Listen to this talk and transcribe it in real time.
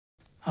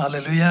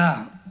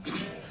Hallelujah.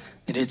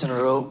 It is in a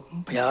row.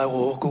 Pia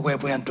who go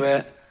away and do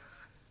it.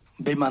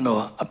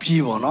 Bimano, a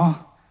pew, no?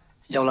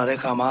 Yola de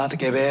Kama, the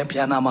Gebe,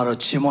 Pianamaro,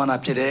 Chimon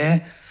up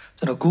today.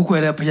 To the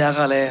Kukwere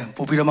Piagale,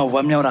 Pupiloma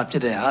Wamio up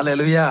today.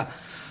 Hallelujah.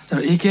 To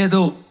the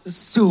Ikedo,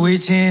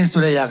 Suichin,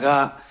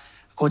 Sureyaga,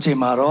 Coche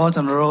Maro,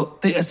 and Ro,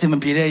 the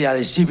Esimapire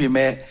Yarishibi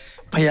me,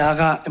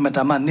 Piaga, and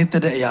Matama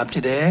knitted a yap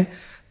today.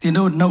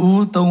 Tino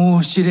no,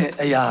 don't shit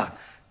a ya.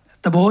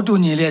 The boat to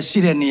nearly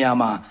shire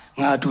Niama,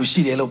 Natu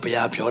Shire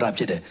Lopia, pure up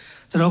today.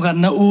 So no got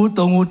no,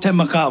 don't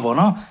temacavo,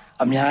 no?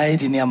 Amia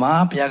di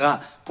Niama,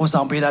 Piaga,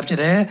 Posam Pid up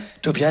today,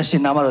 to Piashi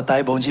Namaro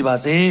Tai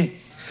Bonjibase.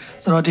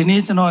 So not in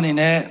it, non in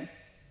it,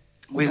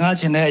 we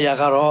got in there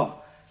Yagaro,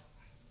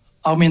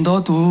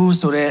 Almindo to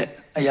Sure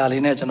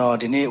Ayaline, no,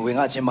 Dini, we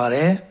got in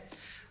Mare.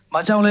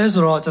 Machamles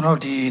wrote no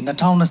di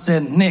Natown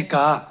said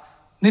Nika,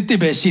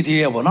 Nitibe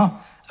City, no?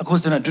 A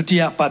question of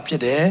Dutia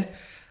Papide.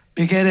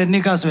 Because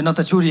Nikas will not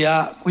the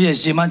Churia, we are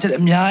Jimanche,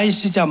 Miai,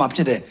 Shijam up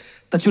today.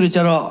 The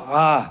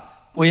Churicharo,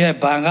 we have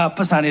Banga,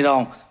 Passani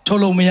down,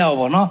 Tolo Mia,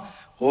 no?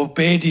 O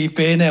Pedi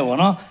Pene,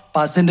 no?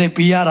 Passende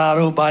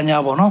Piaro,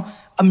 Banya, no?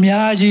 A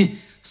Miaji,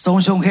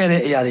 Sonshon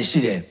Kere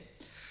Yarishide.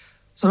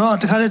 So,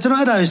 the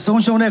Karajan is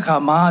Sonshon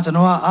Kama,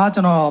 Genoa,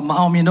 Artano,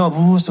 Maomino,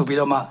 Boo,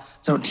 Piloma,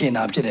 Tina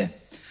up today.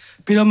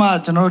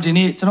 Piloma, Geno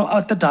Dini, Geno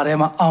at the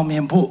Darema,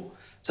 Almin Boo,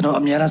 Geno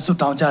Amiana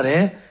Sutan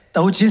Jare, the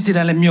Uchis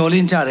and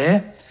Miolin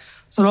Jare.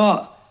 So,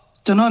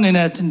 Janon in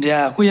it,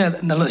 we had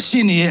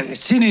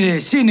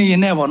Shini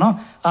never, no?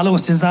 Along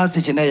since I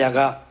sit in a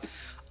yaga.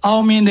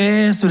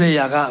 Almine,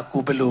 Sureyaga,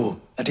 Kupelu,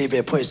 a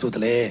tipe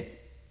poisutele.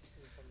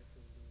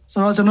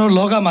 So, Jano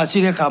Loga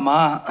Machire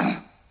Kama,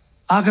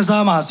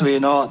 Akazama, we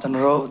know,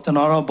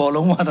 Tanoro,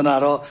 Bolum,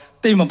 Watanaro,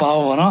 Tim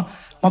Power, no?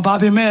 My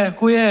baby me,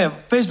 queer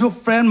Facebook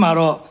friend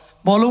Maro,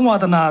 Bolum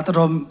Watana,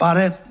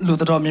 Barret,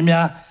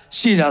 Lutomimia,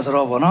 Shiras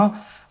Robo, no?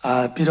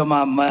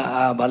 Piroma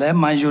Balem,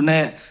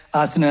 Manjune.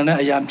 Asina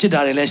yam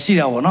chidare le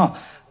shira wono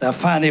the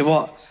funny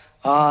wo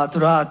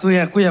tura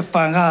tuya kuya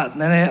fanga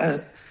nene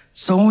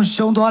song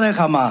dware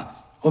kama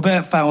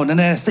obe fan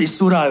nene sei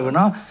sura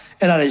wono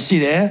era le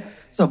shire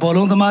so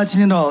bolong tama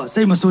chin no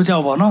sei ma su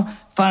jaw wono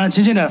fan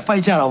chin ne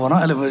fight ja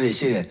wono ele mo le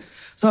shire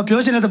so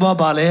pyo chin ne tabo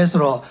ba le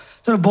so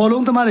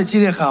bolong tama le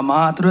jire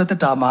kama tura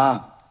tata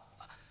ma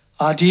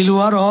di lu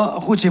aro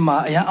aku chin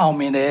ma ayan aung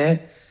min ne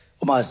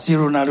oma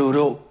zero na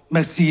ro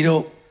maxi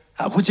ro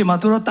aku chin ma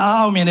tura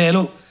ta aung min ne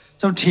lo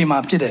so team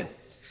up today.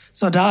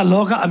 So da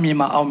loga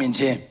amima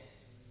auminje.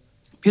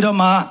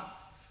 Piroma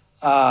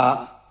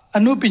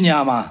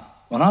anupinyama,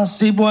 one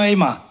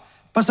Sibuima,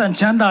 Pasan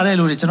Chandare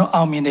Luciano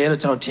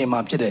Auminelo team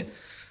up today.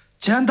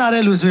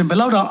 Chandare Lucin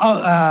below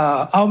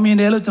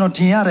Auminelo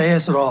Tiare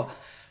Esro.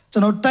 So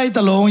no tight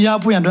alone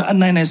Yapu and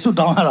nine suit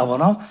down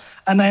Haravono,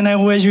 and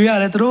nine ways you are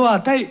at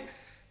Rua tight.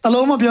 The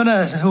Loma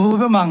Piones, who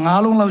among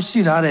Alum Love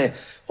Shidare,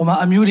 Oma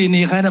Amudi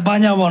ni kind of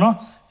Banya Wono,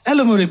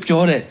 Elomuri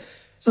Pure.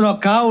 So no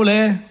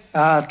Kaule.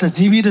 The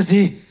ZB to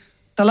see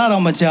Talaro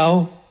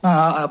Machao,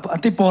 a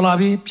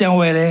tipolavi,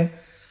 Pianwere.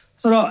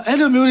 So,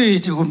 Elumuri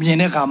to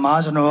Mieneka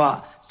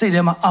Mazanoa, say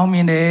them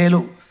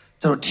Alminelo,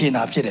 to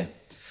Tina Pide.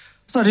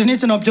 So, the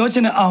nature of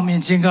Georgian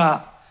Almin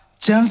Jinga,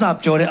 chance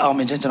up Jore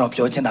Almin Jinjan of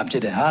Georgian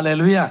Apide.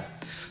 Hallelujah.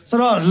 So,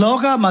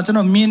 Loga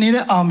Matano Mini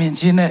Almin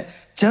Jine,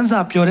 chance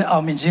up Jore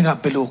Almin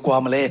Jinga Pelu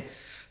Quamale,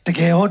 the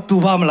Keo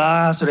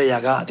Tubamla,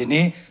 Sureyaga,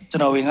 Dini,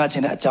 Janowinga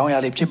China, Jauya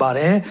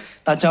Lipchibare,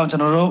 that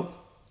Janoro.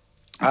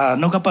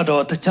 No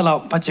capado to tell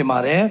out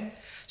Pachimare.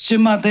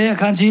 Shimate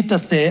Kanji to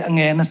say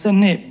again a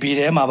senate be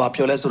them about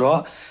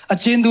Piolesro. A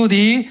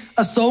chindudi,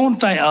 a song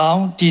tie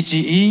out,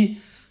 TGE,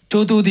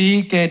 to do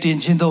the getting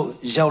chindo,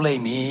 Jole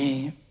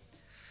me.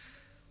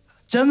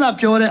 Jana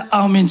Piore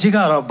Almin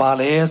Chigaro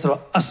Bales or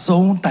a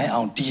song tie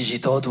out, TG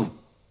Todu.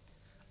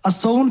 A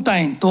song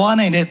time to one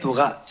in it to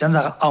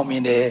Janza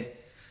Almine,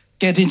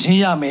 getting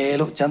Chia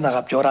Melo,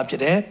 Janza Piora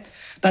Pide.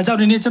 That's how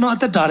the nature of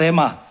the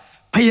Darema.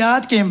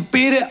 Payat came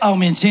pere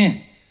Almin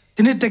Chin.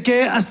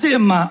 Tinitake a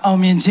sima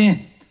Alminchin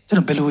to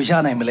the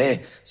Beluja namely,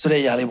 so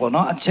they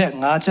yalibono, a check,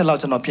 Nacha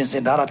Lautan of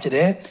Pinsin Darab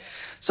today.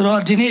 So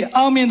Dini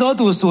Almindo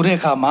to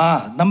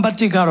Surekama, number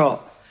Tigaro,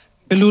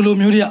 Belulu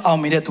Muria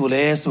Almide to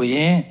Le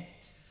Suye,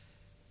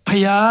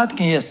 Payat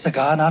can yes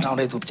Sagana on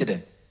it to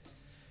today.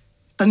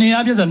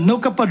 Taniabia the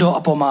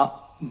Nukapado Apoma,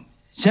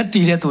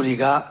 Jetty to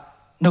Riga,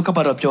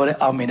 Nukapado Pure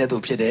Almide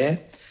to Pide.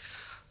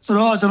 So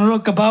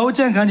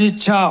Nukabauja and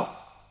Kanji Chow.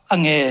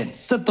 Ange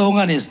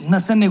Satongan is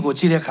Nasanigo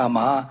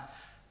Chirekama.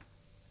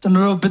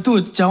 Tanro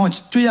Petu Jown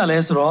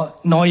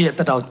Trialesro, Noi at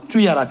the out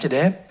 3 up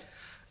today.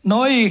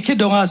 Noi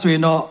Kidongas we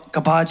know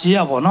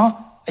Capachia Bono,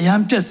 I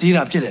am just see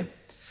up today.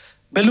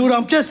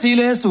 Beluram just see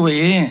less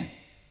way.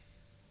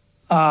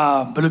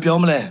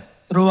 Belupiomle,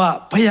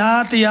 Rua,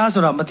 Payatias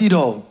or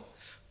Matido.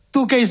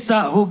 2 cases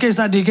who case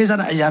are the case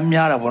and I am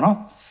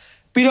Yarabono.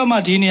 Piro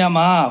Martinia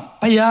ma,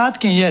 Payat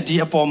can yet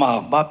dear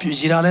Poma, Bapu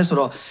Girales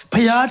or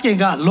Payat can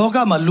got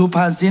Loga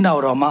Malupan Zina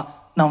or Roma,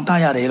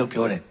 Namtaya Relo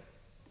Pure.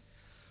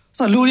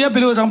 So Luria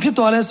below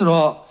Rampituales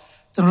or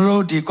the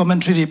road the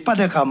commentary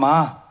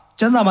Padekama,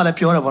 Janamala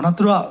Pure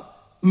Bonatura,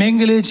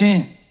 Mengele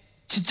chin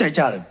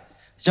chichajare.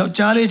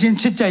 Yaujale chin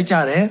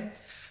chichajare.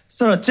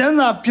 So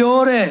Jenza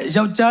pure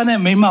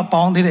Yaujane Mima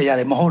pounded a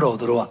yare Mohoro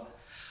Drua.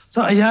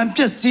 So I am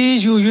just see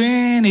you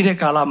need a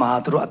Kalama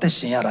through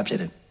attention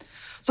rapid.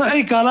 So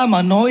a Kalama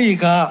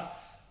noiga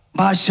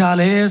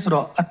Bashales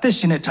or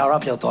attention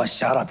tarapia to a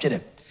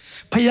sharapide.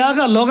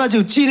 Payaga loga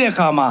ju chire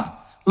kama,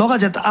 loga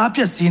jet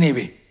apia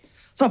sinibi.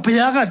 So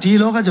Payaga di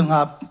loga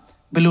junga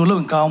Belulu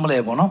and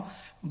Kamale bono.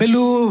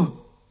 Belu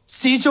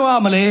Sijo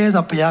Amales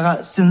of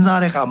Payaga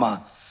Sinzare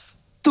kama.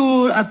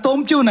 To a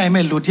tompu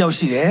name Lutia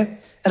Shire,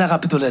 and a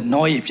capital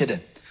noi pide.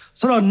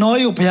 So no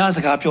you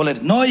Payas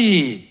capiolet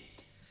noi.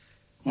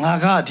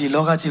 Naga di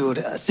loga ju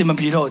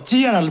Simapiro,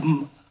 Gia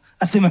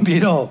a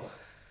Simapiro.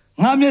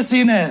 Namia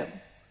sine,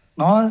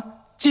 no,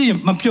 G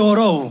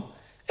Mapioro.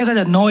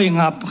 Eka knowing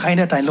up kind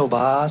of time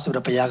loba, so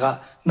the Payaga,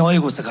 noi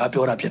was the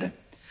capiora pide.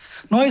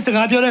 Noi is the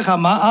capiora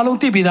kama, along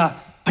tibida,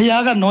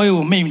 Payaga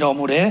noi made no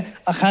mure,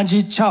 a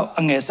kanji chow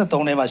and a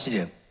satone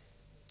machine.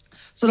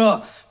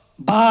 So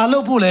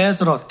Balo Pule,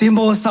 so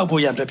Timbo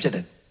Sabuyan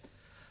repeated.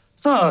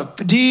 So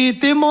the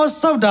Timbo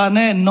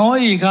Saudane,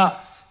 noiga.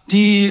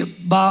 Di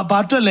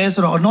Bartles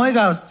or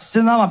Noiga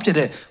Sinam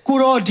Pide,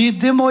 Kuro di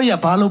Demoya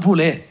Palo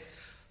Pule.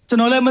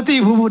 Tonolemati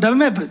who would have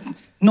met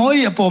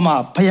Noi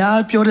Poma,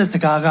 Paya Pure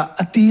Sagaga,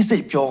 a tea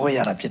say pure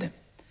Yarapide.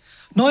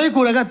 Noi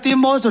Kuraga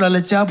Timos or a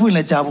Lechapu in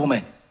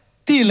Lechavume.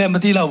 Tea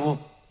Lematila Wu,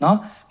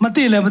 no?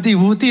 Mati Lemati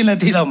Wu, Tea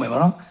Latila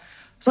Memo.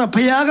 So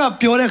Payaga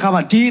Pure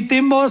Kama, Tea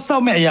Timbo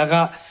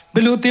Sameyaga,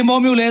 Belu Timbo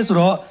Mules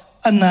ro,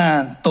 and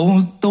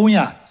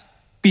Tonya,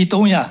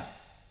 Pitonya.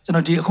 So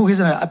who is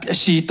a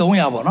she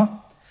Tonya, no?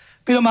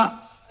 Pilama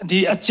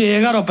di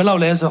achega ro pelau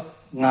leso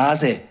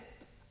ngase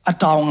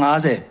atau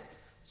ngase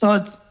so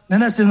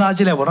nena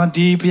sinajile bono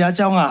di pia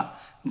chaunga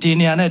di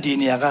nia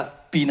ga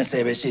pina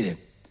sebe shire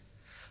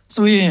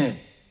so yin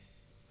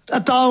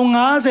atau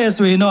ngase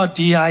so no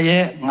di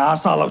aye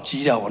ngasa lau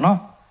chi ja bono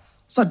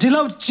so di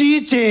lau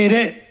chi che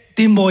de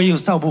timbo yu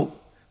sau bu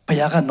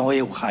pia ga no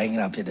yu khai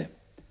ngra phit de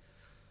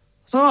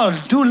so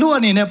du lu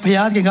ani ne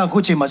pia kin ga khu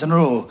chi ma chano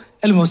ro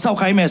elmo sau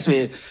khai me so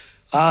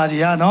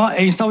yeah, no,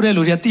 a Saudi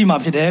Ludia team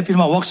up here,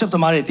 Pima workshop the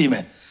Mari team.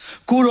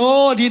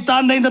 Kuro, the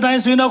Tanding the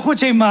Times Winner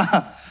Kuchima,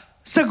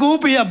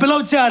 Sagupia,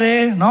 below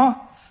Chare, no?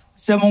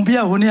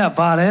 Samumpia Unia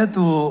Bale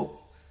to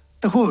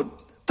the hood,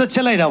 to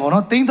Chelada,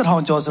 no, think that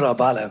how Josura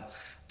Bale,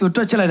 to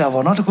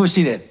Chelada, not to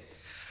Kushide.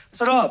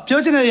 So,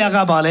 Piojina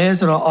Yaga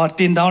Bale, or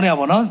Tin down here,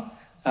 no?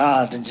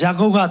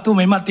 Jagoga to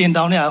me, Martin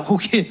down here, a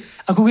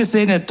cookie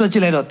saying that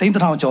Chelada, think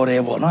that how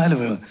Jore,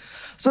 no?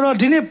 So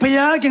dini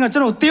paya kinga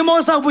chano timo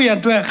sabu ya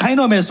tue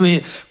kaino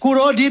mesui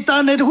kuro di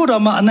tane tu kuro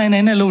ma nai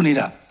luni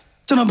da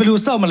chano belu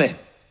sao male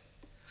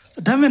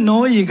so dame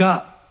no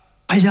yiga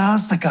paya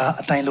saka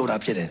atain lo da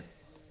phide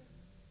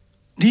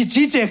di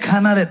chije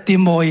khana de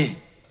timo yi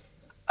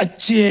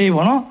ache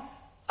bono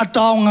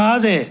ataw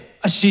 50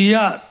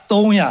 ashiya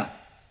 300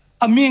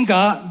 amin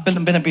ka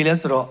ben pile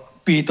so ro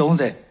p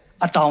 30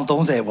 ataw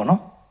 30 bono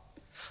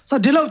so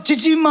dilo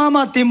chichi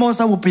mama timo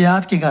sabu paya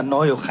kinga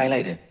no yo khai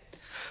lai de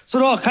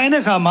so kind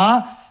of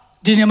kama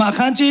dinima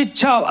kanji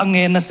chow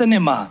ange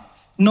nasenima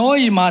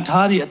noi ma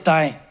thadi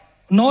atai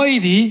noi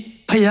di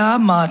phaya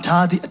ma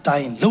thadi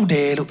atai lo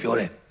de lo pyo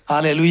de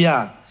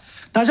hallelujah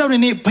da jaw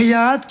ni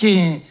phaya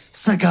kin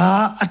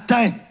saga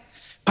atai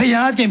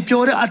phaya kin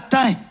pyo de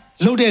atai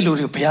lo de lo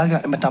phaya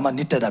ga amata ma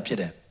nit ta phit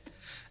de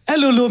ai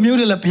lo myo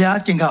de la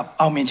phaya kin ga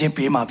aung min chin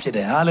pe ma phit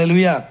de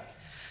hallelujah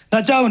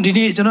da jaw di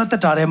ni jono tat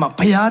ta de ma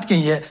phaya kin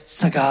ye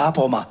saga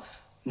po ma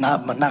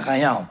na kan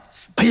ya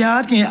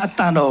Paya kin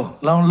atano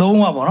long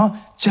bono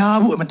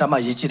chabu amtama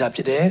yichida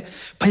phide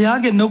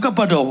phaya kin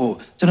nokapado ko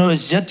jono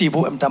yatti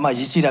bo amtama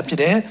yichida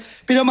phide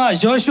pirama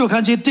Joshua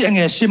khanji 1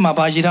 ange 8 ma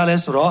ba yira le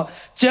so ro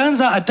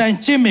jansa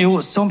atain chime ko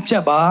song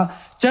phyat ba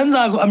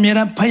jansa ko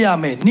amyeran phaya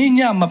me ni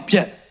nya ma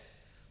phyat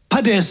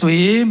phat de so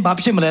yin ba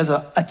phit ma le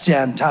so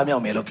ajan tha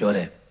myaw me lo pyo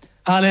de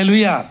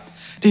hallelujah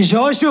di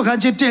Joshua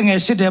khanji 1 ange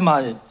 8 de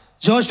ma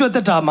Joshua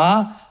tatta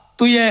ma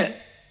tu ye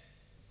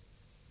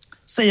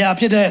saya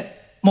phit de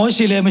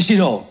Moshile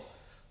Mishiro.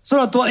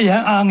 So to a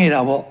young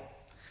angera.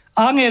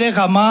 Angere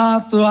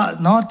Kama to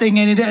not taking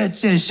any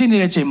shinny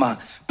chima,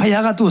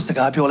 Payaga to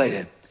Scapio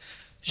lady.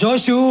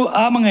 Joshua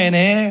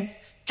Amangene,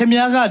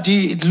 Kemiaga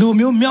di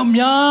Lumio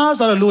Mias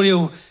or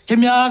Lurio,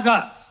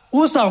 Kemiaga,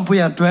 Usam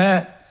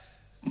Puyantwe,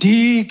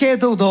 di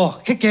Keto do,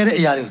 Kekere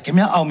Yaru,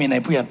 Kemia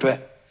Aumine Puyantwe,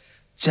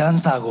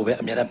 Jansago,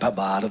 American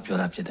Papa of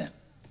Purapide.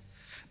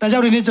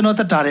 Tajawi needs to know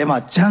the Tarema,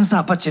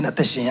 Jansa Pachin at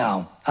the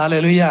Shiao.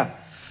 Hallelujah.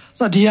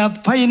 So dia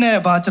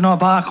paine ba chano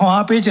ba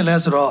khwa pe chin le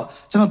so ro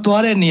chano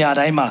twa de niya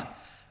dai ma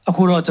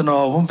aku ro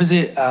chano home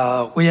visit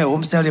ko ye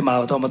home stay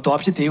ma to ma twa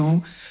phit ti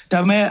hu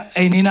da me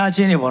ai ni na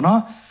chin ni bo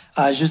no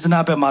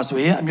yusana pe ma so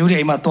ye a myo de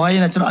ai ma twa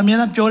yin chano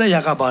amyan pyo de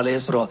ya ka ba le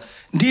so ro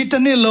di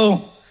tanit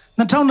long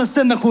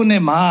 2022ခုနှ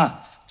စ်မှာ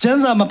ကျ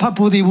န်းစာမဖတ်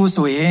ဘူးသေးဘူး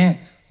ဆိုရင်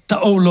တ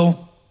အုပ်လုံး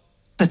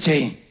တစ်ချိ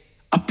န်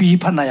အပီး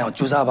ဖတ်နိုင်အောင်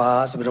ကြိုးစားပါ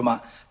ဆိုပြီးတော့မှ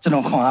ကျွန်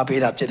တော်ခွန်အား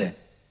ပေးတာဖြစ်တယ်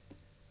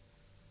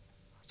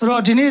ဆို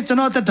တော့ဒီနေ့ကျွန်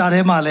တော်တက်တာ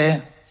ထဲမှာလဲ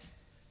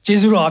ကျေး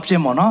ဇူးတော်အဖြ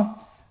စ်ပေါ့နော်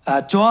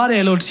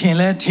Joare lo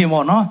tinle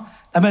timono,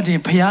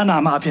 Lamati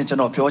Piana Mapian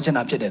of Georgian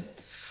Apide.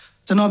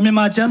 General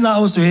Mima Janza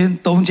Oswin,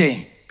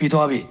 Donje,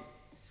 Bitobi.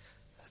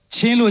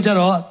 Chinlu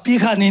Jaro,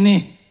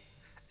 Picanini,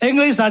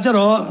 English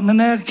Sajaro,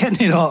 Nana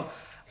Keniro,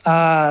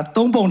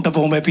 Dombon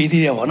Tabome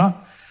Pidio, no?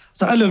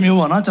 So I love you,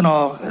 no?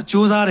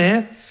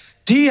 Juzare,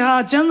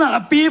 Dia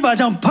Jana, Piba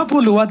Jam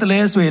Papulu at the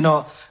last way,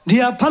 no?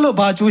 Dia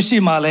Paloba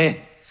Jushi Male,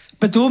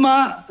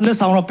 Petuma, the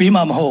sound of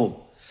Pimam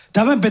Ho.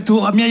 Taman Petu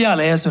Amia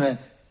Lesson,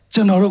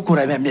 General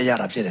Kuramia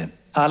Rapide.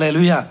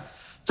 Hallelujah.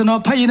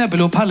 General Payina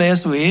below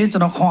Palace way,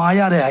 General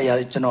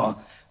Quaya, General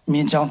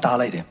Minjang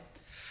Dalade.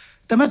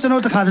 The Metano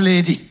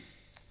Cataladi,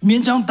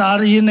 Minjang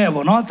Dari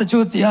never, not the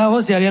truth, I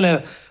was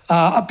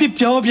a pip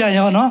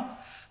Jobia, no?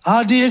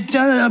 I did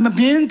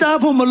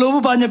Mintapu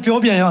Malova Banya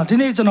Jobia,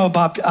 didn't know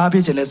about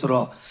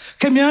Abijilesro.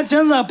 Kemia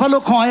Janza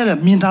Palo Quaya,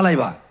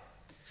 Mintalaiba.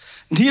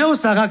 Dio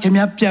Saga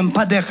Kemia Piam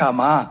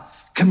Padekama,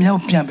 Kemia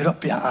Piam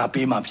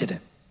Abima Pide.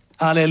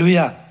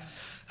 Hallelujah.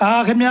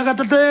 Kemia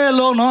the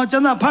low, no,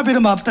 Jana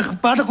Papima,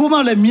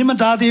 Patakuma,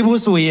 Mimata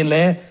was in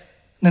Le,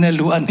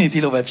 Nenelu and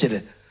Nitilo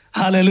Pide.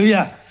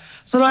 Hallelujah.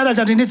 So I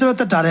didn't know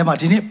the Tare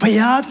Martini,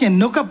 Payat can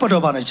look up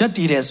Padovana,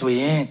 Jatides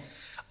way,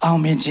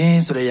 Almin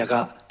James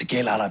Reyaga, the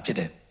Gala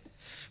Pide.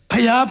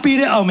 Paya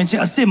Pide Almin,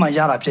 a Sima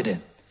Yara Pide.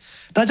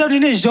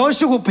 Tajadini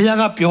Joshua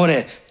Payaga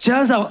Piore,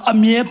 Janza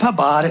Amie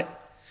Pabare,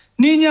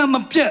 Nina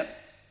Mapje,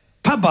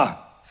 Papa,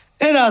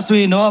 Era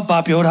Suino,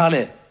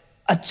 Bapiorale,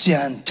 a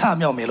Jan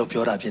Tamio Melo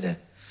Piora Pide.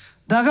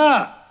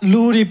 Daga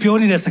Luri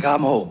Pioni de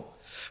Sagamo,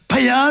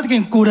 Payat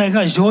can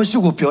Kuranga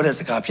Joshua Piore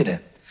Sagapide.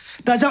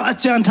 Daja a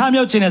Jan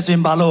Tamio Genes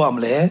in Balo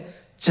Amle,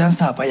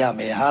 Jansa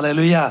Payame,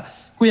 Hallelujah,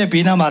 we have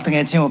been a Martin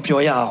and Tim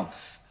Pioya.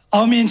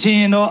 Almin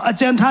Chino, a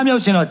Jan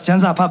Tamio Chino,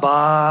 Jansa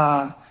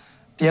Papa,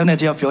 the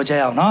unity of your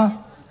jail,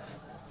 no?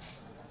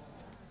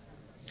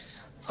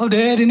 Oh,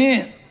 there, didn't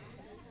it?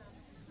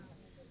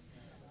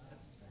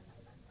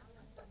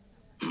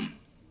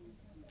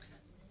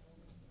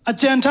 A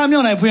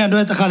Jantamio, I put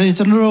under the Carriage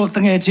General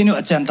Tangachino,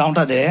 a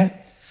Jantanta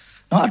there.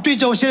 No, a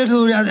treat of shade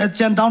to a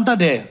Jantanta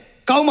there.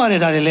 Kaumare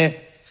Dadile.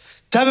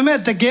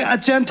 Tabamet to get a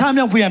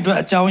Jantamio, we under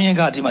a Jawing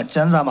Gatima,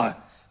 Janzama.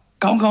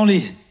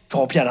 Kaungali,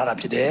 for Piara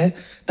Pide.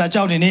 That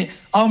Jawini,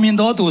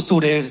 Almindo to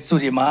Sude,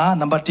 Sudima,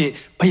 number T,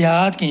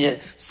 Payat,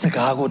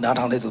 Sagago, not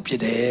only to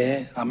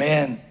Pide.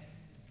 Amen.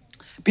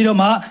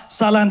 Piroma,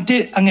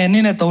 Salante,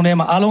 Anganina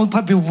Tonema, Alon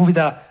Papi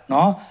Puvida,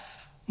 no?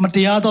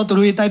 Matiato to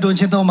read Taito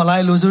Chinto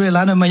Malay, Luzuri,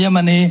 Lana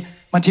Mayamani,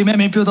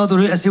 Matime Puto to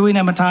read a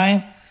Siwina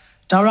Matai,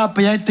 Tara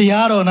Payat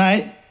Tiaro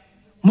night,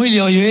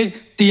 Mulio Yue,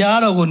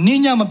 Tiaro,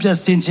 Nina Mapia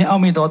Sinchi,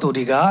 Amido to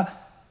Diga,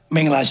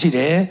 Mengla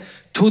Shide,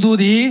 to do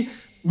the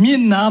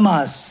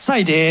Minama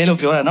Side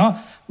Lopiorano,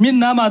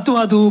 Minama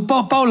to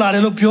Paula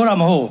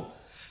Lopioramo,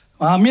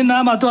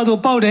 Minama to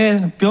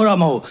Paude,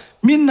 Pioramo,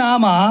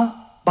 Minama,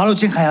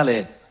 Balochin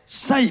Hayale,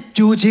 Sai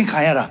Juchin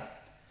Hayara.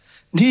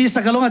 Di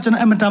Sakalonga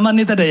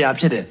Amatamani the day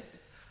after.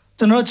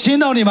 No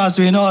chin out the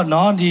Masuino,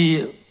 no,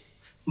 the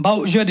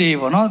Bow Jodi,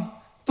 or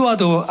not, to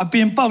a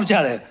pin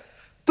powder.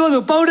 To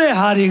the powder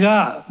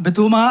Hariga,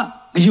 Betuma,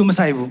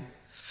 Yumasaibu.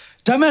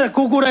 Tamara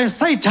Kukura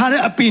sight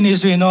Tare a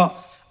penis, you know,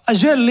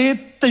 as well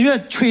late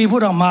the tree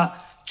Burama,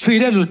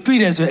 treated with 3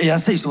 days and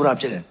 6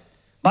 rapture.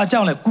 But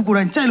John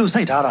Kukura and Chilu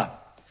Saitara.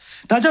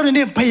 Dajan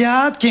in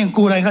Payat King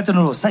Kura and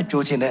Gatan Site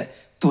Jotine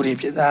to the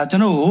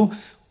Janu,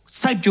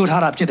 Site Jot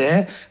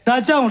Harapide.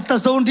 Dajan, the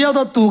zone the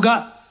other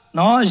Tuga.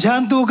 No,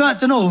 Jantuga,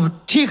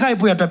 Tikai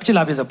Puya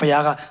Tapchila is a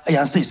Payaga, I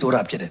am say so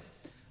rapid.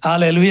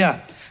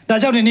 Hallelujah.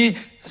 Dajani,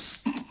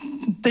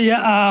 they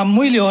are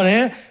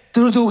Muliore,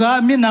 Turutuga,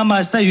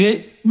 Minama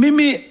Saye,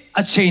 Mimi,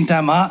 a chain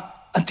tama,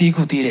 a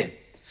Tikutire.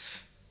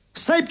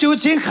 Saip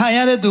Juchin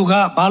Hayare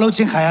Duga,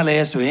 Balochin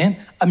Hayale Swin,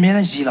 a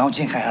Miran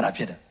Zilanchin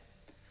Hayarapid.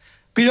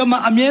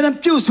 Piroma, a Miran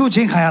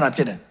Pusuchin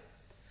Hayarapid.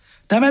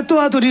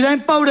 Tametua to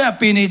design powder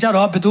pinija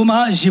or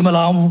Petuma,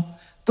 Jimalam,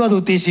 to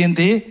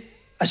Tishinti,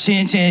 a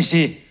Shin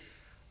Chenshi.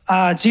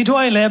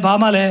 G2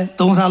 Bamale,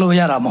 Don Salo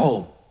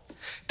Yaramo.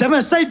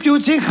 Tama say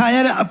Puchin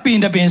higher a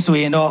pin the pin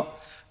swino,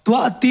 to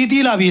a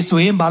titi lavi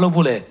swing,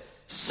 Balobule,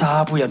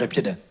 Sapu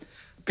Yapide.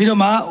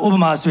 Pidoma,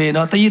 Obama swing,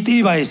 the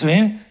iti by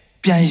swing,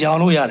 Pian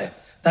Yano Yare,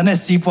 then a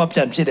sea pop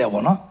jam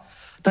chidevono.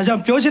 The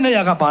jump Puchin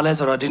Yaga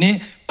Palace or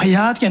Dini,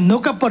 Payat can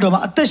look up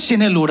Podoma at the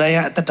Shine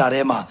Luraya at the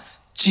Tarema,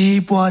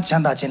 Chipo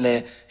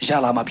Chandachile,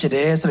 Jalama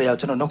Pide, so you have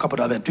to look up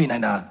of 3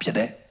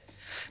 Pide.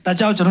 The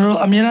Jow General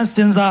Amina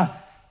Sinza.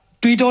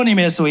 Tweetoni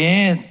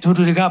Meswin, to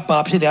the gap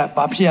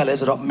Papia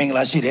les of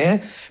Mingla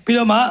Shide,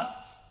 Piloma,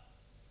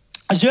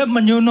 a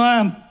German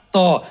Yuno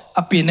to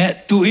a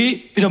pinet to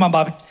eat, Piloma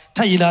Bab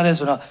Taila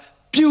les on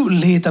Pew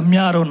lead the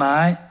Miaro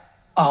Nai,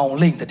 on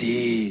link the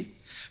day.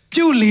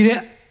 Pew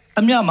lead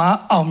the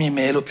Miama, on me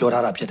melo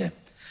Pura Rapide.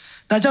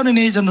 The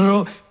Johnny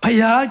General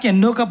Payak and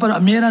no couple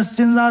of Mira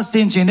Sinza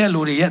Saint Gene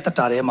Luri at the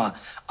Tarema,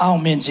 on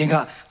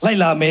Minjinga,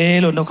 Laila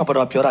Melo, no couple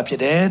of Pura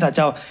Pide, the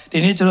Jow, the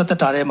nature of the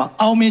Tarema,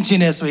 on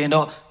Minjines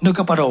Wino, no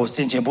couple of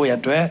Saint Jimbo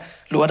and Dre,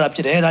 Lord up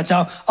Pide, the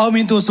Jow, on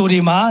Minto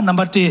Surima,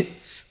 number 2,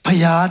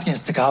 Payak and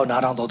Sakao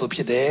Narando to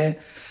Pide.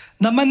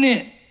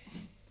 Namani,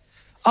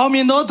 အောင်မြ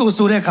င်သောသူ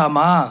ဆိုတဲ့အခါ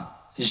မှာ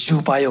ယူ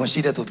ပါယုံရှိ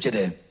တဲ့သူဖြစ်တ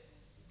ယ်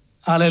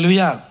ဟာလေလု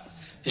ယာ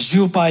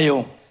ယူပါ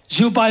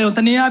ယုံတ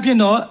နည်းအားဖြင့်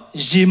တော့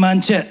ယေမန်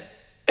ချက်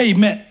အိမ်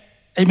မ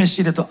က်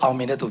ရှိတဲ့သူအောင်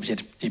မြင်တဲ့သူဖြစ်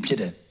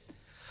တယ်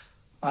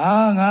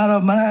ငါ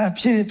တော့မ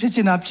ဖြစ်ချ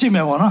င်တာဖြစ်မ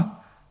ယ်ပေါ့နော်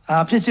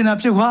ဖြစ်ချင်တာ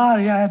ဖြစ်သွား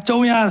ကျုံ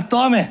ရ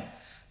သွားမယ်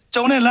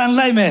ကျုံနဲ့လမ်း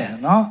လိုက်မယ်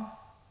နော်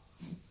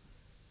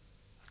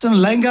ကျွန်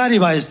တော်လိုင်းကားတွေ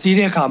ပါစီး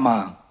တဲ့အခါမှာ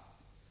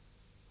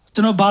ကျွ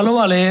န်တော်ဘာလုပ်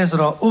ရလဲဆို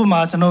တော့ဥပမာ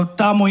ကျွန်တော်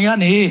တာမွန်ရ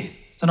နေ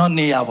ကျွန်တော်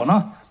နေရပေါ့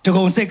နော်တ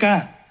ကုံစစ်က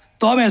န်း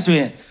သွားမယ်ဆိုရ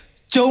င်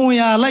ကျုံ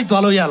ရလိုက်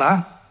သွားလို့ရလား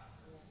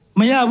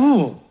မရ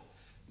ဘူး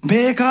ဘ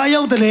ယ်ကား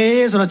ရောက်တယ်လဲ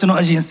ဆိုတော့ကျွန်တော်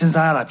အရင်စဉ်း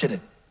စားရတာဖြစ်တ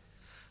ယ်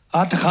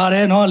တခါတ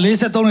ည်းနော်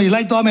53လေး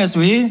လိုက်သွားမယ်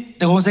ဆိုရင်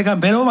တကုံစစ်ကန်း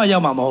ဘယ်တော့မှရော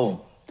က်မှာမဟုတ်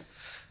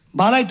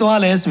ဘာလိုက်သွား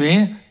လဲဆိုရ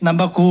င်နံ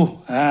ပါတ်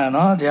9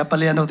နော်ဒီပ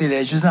လျံတို့သိတ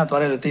ယ်ယူဆ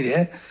သွားတယ်လို့သိတ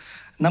ယ်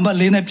နံပါတ်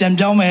4နဲ့ပြန်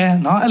ပြောင်းမယ်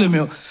နော်အဲ့လို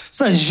မျိုး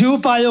ဆိုယူ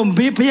ပါယုံ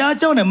ဘေးဖျား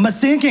เจ้าနဲ့မ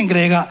စင်းခင်က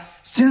လေးက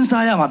စဉ်း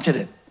စားရမှာဖြစ်တ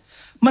ယ်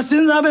မစ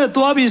ဉ်းစားဘဲ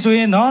သွားပြီဆိုရ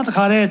င်နော်တ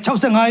ခါတည်း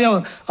65ရောက်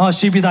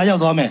ရှိပြီးသားရော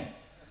က်သွားမယ်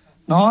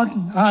နော်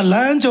လ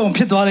မ်းကြုံ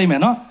ဖြစ်သွားလိမ့်မ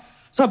ယ်နော်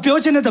ဆိုတော့ပြော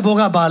ချင်တဲ့သဘော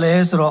ကဘာလဲ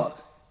ဆိုတော့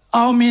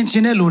အောင်မြင်ခြ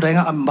င်းတဲ့လူတိုင်းက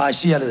အမှား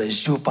ရှိရတယ်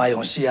ယူပါ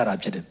ယုံရှိရတာ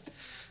ဖြစ်တယ်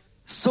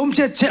ဆုံးဖြ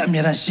တ်ချက်အ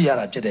မြဲတမ်းရှိရ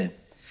တာဖြစ်တယ်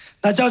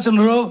ဒါကြောင့်ကျွန်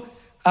တော်တို့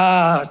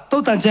တု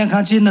တ်တန်ချန်ခ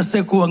န်းကြီး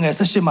29အငယ်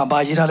18မှာပါ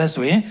ရေးထားလဲ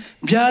ဆိုရင်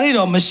ဗျာဒိတ်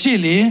တော်မရှိ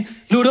လင်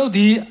လူတို့သ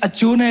ည်အ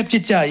ကျိုးနဲ့ဖြ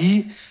စ်ကြ၏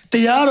တ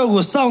ရားတော်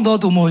ကိုစောင့်တော်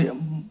သူ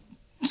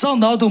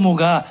မူ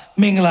က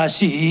မင်္ဂလာ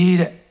ရှိ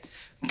တဲ့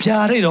ဗျာ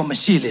ဒိတ်တော်မ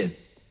ရှိလင်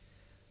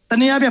တ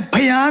နည်းအားဖြင့်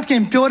ဘုရားခ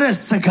င်ပြောတဲ့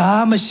စ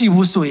ကားမရှိ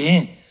ဘူးဆိုရ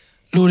င်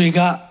လူတွေက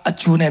အ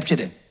ကျိုးနဲ့ဖြစ်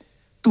တယ်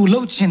သူလှု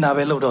ပ်ချင်တာ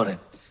ပဲလှုပ်တော့တယ်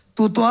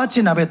သူသွားချ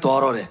င်တာပဲသွား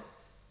တော့တယ်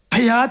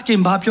ဘုရားခင်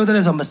ဘာပြောတ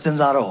ယ်ဆိုမစင်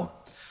စားတော့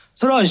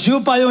ဆိုတော့ယူ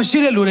ပါယုံရှိ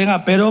တဲ့လူတွေက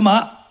ဘယ်တော့မှ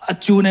အ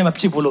ကျိုးနဲ့မ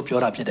ဖြစ်ဘူးလို့ပြော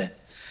တာဖြစ်တယ်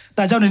။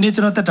ဒါကြောင့်ဒီနေ့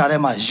ကျွန်တော်တက်တာထဲ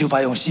မှာယူပါ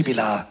ယုံရှိပြီ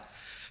လား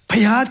။ဘု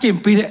ရားခင်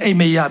ပေးတဲ့အိမ်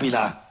မက်ရပြီ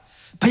လား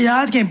။ဘု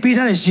ရားခင်ပေး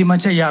ထားတဲ့ရည်မှ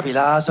န်းချက်ရပြီ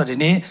လားဆိုတော့ဒီ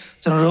နေ့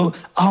ကျွန်တော်တို့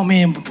အောင်မြ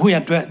င်ဖို့ရ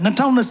အတွက်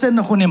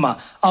2022ခုနှစ်မှာ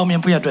အောင်မြင်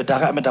ဖို့ရအတွက်ဒါ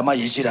ကအမြဲတမ်း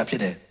ရည်ရှိတာဖြ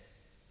စ်တယ်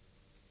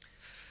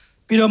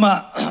။ပြီးတော့မှ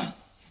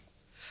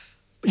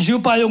ယူ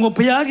ပါယုံကို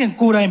ဘုရားခင်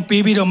ကိုယ်တိုင်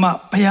ပေးပြီးတော့မှ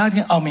ဘုရားခ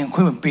င်အောင်မြင်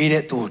ခွင့်ပေး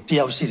တဲ့သူတ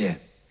ယောက်ရှိတယ်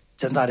။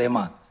ကျမ်းစာထဲ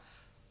မှာ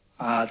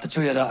တ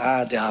ချို့ရတော့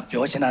ဒါ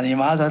ပြောချင်တာနေ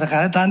မှာဆိုတော့တခါ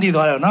တန်းတည်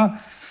သွားတယ်နော်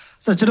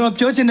ဆိုတော့ကျွန်တော်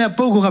ပြောချင်တဲ့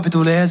ပုဂ္ဂိုလ်ကဘယ်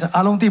သူလဲဆို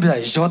အားလုံးသိပြီလား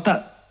ယောသတ်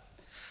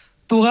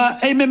သူက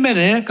အိမ်မက်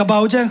တဲ့ကပ္ပ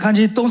ဦးကျမ်းခန်း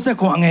ကြီး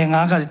39အငယ်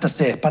9ကနေ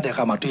30ပတ်တဲ့အ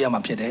ခါမှာတွေ့ရ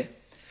မှာဖြစ်တယ်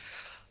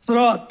ဆို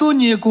တော့သူ့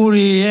ညီကို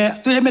တွေရဲ့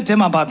သူ့အိမ်မက်ထဲ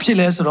မှာဘာဖြစ်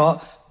လဲဆိုတော့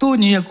သူ့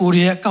ညီကို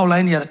တွေရဲ့ကောက်လို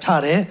င်းနေရ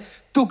ထားတယ်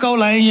သူ့ကောက်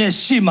လိုင်းရဲ့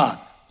ရှေ့မှာ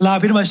လာ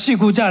ပြီးတော့မှရှေ့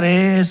ကိုကြတ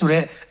ယ်ဆို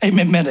တော့အိမ်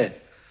မက်တဲ့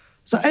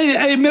ဆိုတော့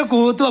အိမ်မက်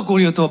ကိုသူ့ကို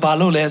တွေကိုသူဘာ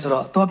လုပ်လဲဆို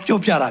တော့သူပြု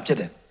တ်ပြတာဖြစ်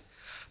တယ်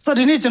ဆိုတော့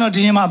ဒီနေ့ကျွန်တော်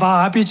ဒီနေ့မှာဘာ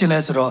အပြည့်ချင်လဲ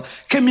ဆိုတော့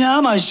ခင်များ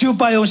မှာယူ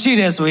ပါယုံရှိ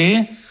တယ်ဆိုရင်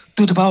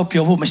သူတစ်ပါးကို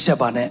ပြောဖို့မရှက်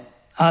ပါနဲ့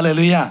ဟာလေ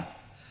လုယာ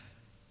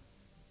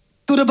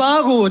သူတစ်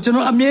ပါးကိုကျွန်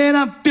တော်အမြဲတ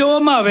မ်းပြော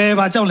မှပဲ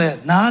ဘာကြောင့်လဲ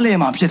နားလည်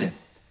မှာဖြစ်တယ်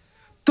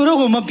သူတို့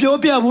ကမပြော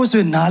ပြဘူး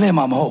ဆိုရင်နားလည်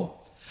မှာမဟုတ်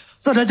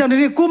ဆိုတော့ဒါကြောင့်ဒီ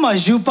နေ့ကိုမှ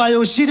ယူပါ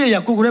ယုံရှိတဲ့ရ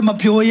ကိုကိုလည်းမ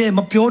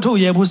ပြောထုတ်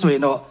ရဲဘူးဆိုရ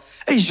င်တော့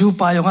အဲ့ယူ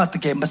ပါယုံကတ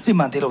ကယ်မစစ်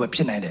မှန်သေးလို့ပဲဖြ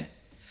စ်နိုင်တယ်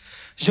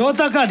ယော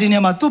သကဒီ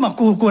နေ့မှာသူ့မှာ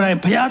ကိုယ်တိုင်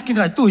ဘုရားခင်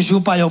ကသူ့ယူ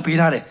ပါယုံပေး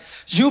ထားတယ်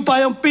ယူပါ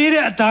ယုံပေး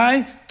တဲ့အတိုင်း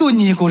သူ့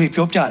ညီကိုတွေ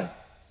ပြောပြတယ်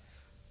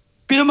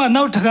ပြီးတော့မှ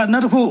နောက်တစ်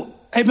ခု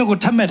အဲ့မျိုးကို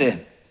ထပ်မဲ့တယ်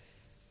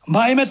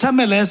ဘာအိမ်မက်ထပ်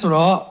မဲ့လဲဆို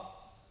တော့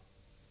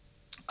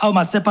အောက်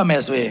မှာဆက်ပတ်မ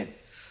ယ်ဆိုရင်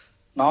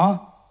နော်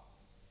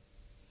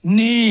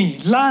နီ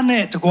လာ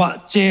နဲ့တကွ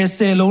ကျဲဆ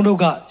ယ်လုံးတို့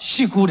က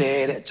ရှိခိုးတယ်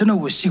တဲ့ကျွန်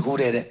တော်ကိုရှိခိုး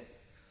တယ်တဲ့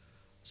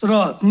ဆို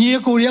တော့ညီ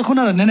ကိုရီခုန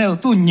ကနည်းနည်း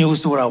သူ့ညို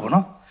ဆိုတာပေါ့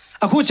နော်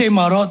အခုချိန်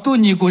မှာတော့သူ့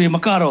ညီကိုရီမ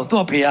ကတော့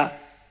သူ့အဖေက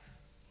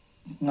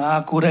ငါ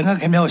ကိုယ်တိုင်က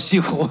ခင်ဗျားကိုရှိ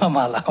ခိုး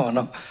မှာလားပေါ့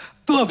နော်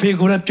သူ့အဖေ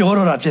ကိုလည်းပြော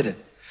တော့တာဖြစ်တယ်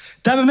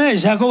ဒါပေမဲ့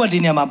ယာကုပ်ကဒီ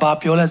နေရာမှာဘာ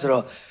ပြောလဲဆို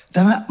တော့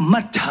ဒါပေမဲ့မှ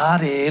တ်ထား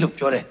တယ်လို့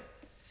ပြောတယ်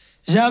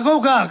ယာကု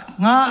ပ်က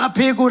ငါအ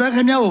ဖေကိုယ်တိုင်ခ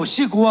င်ဗျားကို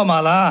ရှိခိုးမှာ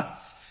လား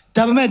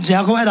ဒါပေမဲ့ယာ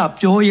ကုပ်အဲ့ဒါ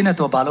ပြောရင်းနဲ့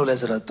သူဘာလုပ်လဲ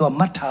ဆိုတော့သူက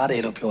မှတ်ထားတ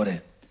ယ်လို့ပြောတယ်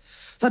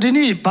ဆိုတော့ဒီ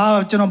နေ့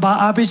ကျွန်တော်ဘာ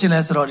အားပေးခြင်းလဲ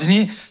ဆိုတော့ဒီ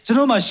နေ့ကျွန်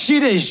တော်မှာရှိ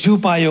တဲ့ယူ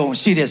ပါယုံ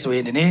ရှိတယ်ဆိုရ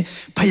င်ဒီနေ့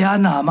ဖယား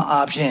နာမ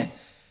အားဖြင့်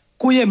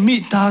ကိုယ့်ရဲ့မိ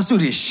သားစု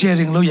တွေ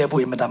sharing လုပ်ရ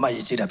ဖို့အမှန်တမ်းရ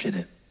ည်ကြည်တာဖြစ်တ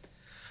ယ်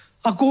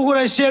အကိုကို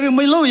ယ် sharing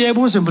မလုပ်ရ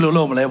ဘူးဆိုရင်ဘယ်လို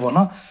လုပ်မလဲပေါ့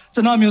နော်ကျွ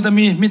န်တော်မျိုးသ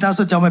မီးမိသား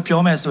စုကြောင့်ပဲပြော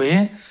မယ်ဆိုရ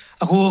င်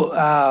အခု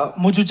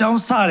မူချူကျောင်း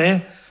စတယ်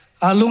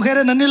လွန်ခဲ့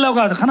တဲ့နှစ်လောက်က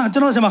ခဏကျွ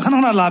န်တော်ဆီမှာခဏ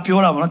လာပြော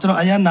တာပေါ့နော်ကျွန်တော်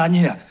အရန်နာ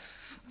ကြီးတာ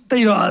တိ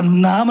တ်တော့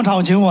နားမထော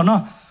င်ခြင်းပေါ့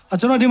နော်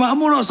ကျွန်တော်ဒီမှာအ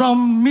မှုတော်ဆောင်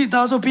မိ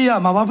သားစုပြရ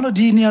မှာဘာဖြစ်လို့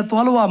ဒီနေရာ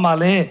သွားလို့ရမှာ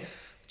လဲ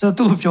ကျွန်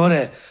တော်သူ့ပြောတ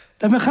ယ်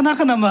ဒါပေမဲ့ခ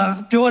ဏမှ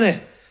ပြောတယ်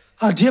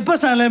ဒီပတ်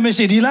စံလည်းမ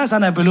ရှိဒီလားဆ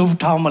န်တယ်ဘယ်လို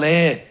ထောင်မလဲ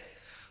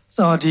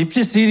ဆိုတော့ဒီပ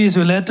စ္စည်းတွေ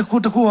ဆိုလဲတစ်ခုက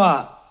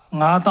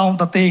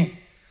9000တသိန်း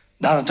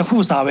ဒါတစ်ခု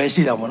စာပဲ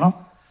ရှိတာပေါ့နော်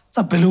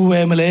ဆိုဘယ်လိုဝ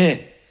ယ်မလဲ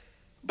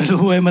ဘယ်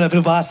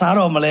လိုဘာစား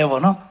တော့မလဲ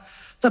ပေါ့နော်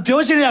ဆိုပြော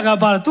ချင်ရက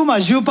ပါသူ့မှာ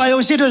ယူပါယုံ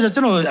ရှိတော့ကျွ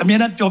န်တော်အမြဲ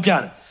တမ်းပြောပြတ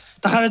ယ်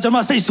တခါတော့ကျွန်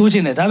တော်စိတ်ဆိုးချ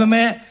င်တယ်ဒါပေ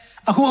မဲ့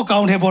အခုအကော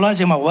င့်ထဲပေါ်လာ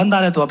ခြင်းမှာဝန်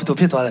သားတဲ့သူကဘယ်သူ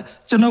ဖြစ်သွားလဲ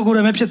ကျွန်တော်ကိုယ်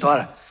တိုင်ပဲဖြစ်သွား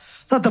တာ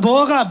ဆိုတော့တ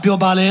ဘောကပြော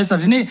ပါလဲဆို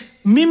တော့ဒီနေ့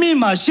မိ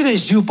မှာရှိတဲ့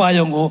ယူပါ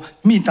ယုံကို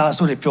မိသား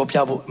စုတွေပြောပြ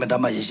ဖို့အမှန်တ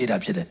မ်းရည်ရှိတာ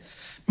ဖြစ်တယ်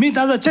မိ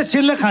သားစုချက်ချ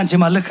င်းလက်ခံခြ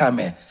င်းမှာလက်ခံမ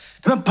ယ်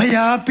ဒါပေ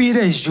မဲ့ဘုရား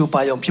ပေးတဲ့ယူ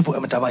ပါ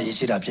ယုံဖြစ်ဖို့အမှန်တမ်း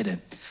ရေးချတာဖြစ်တယ်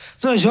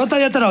ဆိုတော့ယော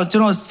သရဲ့တော့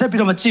ကျွန်တော်ဆက်ပြီး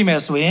တော့မကြည့်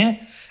မယ်ဆို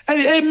ရင်အဲ့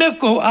ဒီအိမ်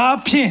မက်ကို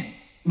အားဖြင့်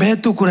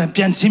ဘယ်သူကိုယ်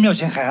တိုင်ပြန်ချင်းမြောက်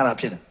ခြင်းခံရတာ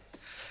ဖြစ်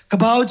တယ်က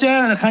ပ္ပဦးကျမ်း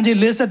အခန်းကြီး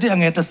51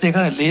အငယ်30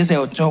ကနေ40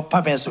ကိုကျွန်တော်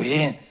ဖတ်မယ်ဆိုရ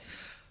င်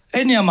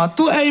အဲ့နေရာမှာ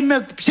သူအိမ်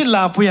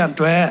မက်ဖြစ်လာဖို့ရန်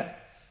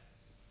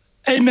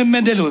အတွက်အိမ်မက်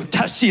မဲ့တဲ့လူ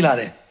ထပ်ရှိလာ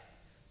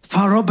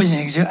တယ်ဖာရောဘု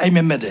ရင်ကအိမ်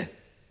မက်မဲ့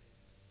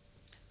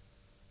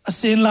တယ်အ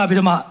စင်းလာပြီး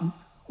တော့မှ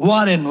ဝါ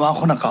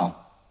တဲ့နွားခုနှစ်ကောင်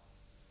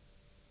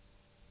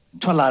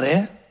ထွက်လာ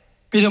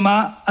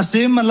တယ်ပြီးတော့မှအ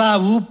စင်း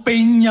မလာဘူးပိ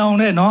န်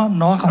ညောင်တဲ့နော်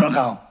နွားခုနှစ်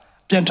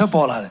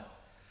ကောင်ပြန်ထွက်ပေါ်လာတယ်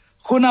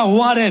ခု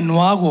နဝါတဲ့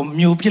နွား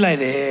ကိုမြူပစ်လိုက်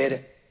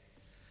တယ်တဲ့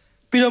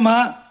ပြီးတော့မှ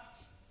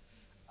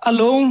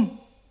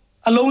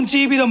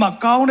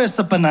အလုံးကြီးပြီးတော့မှကောင်းတဲ့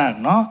စပ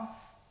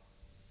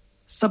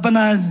နန်နော်စပန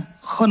န်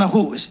ခုနှစ်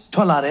ခု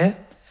ထွက်လာ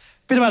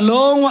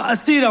တယ်ပြီးတော့မှလုံးဝ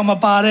အစီတော်မ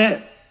ပါတဲ့အ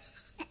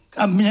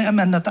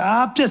မှန်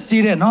တရားပြည့်စ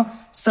ည်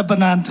တဲ့နော်စ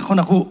ပနန်ခု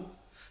နှစ်ခု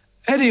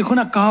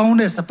အဲ့ဒီခုနကောင်း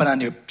တဲ့စပနန်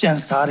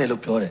တွေပြန်စား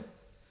တယ်လို့ပြောတယ်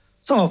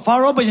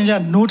ဆိုတော့ဖာရောဘုရင်က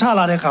နိုး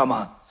ထလာတဲ့အခါမှာ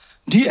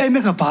ဒီအိမ်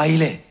မက်ကဘာကြီး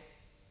လဲ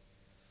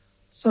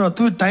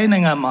ဆိုတော့သူတို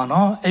င်းနိုင်ငံ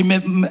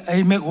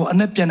မှာနော်အိမ်မက်ကိုအ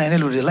နဲ့ပြန်နိုင်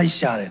တဲ့လူတွေ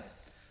လိုက်ရှာ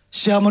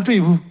တယ်ရှာ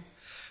မတွေ့ဘူး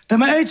ဒါပေ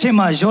မဲ့အဲ့အချိန်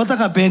မှာယော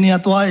သက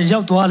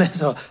ဘယ်နေရာရောက်သွားလဲ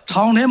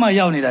ဆိုတော့ထောင်ထဲ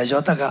မှာရောက်နေတာ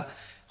ယောသ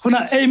ကခုန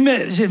အိမ်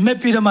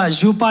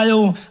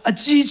မက်ပြီးတော့မှယူပါယုံ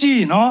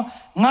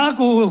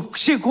အကြီးကြီးနော်ငါကို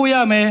ရှစ်ခိုး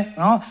ရမယ်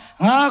နော်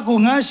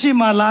ငါ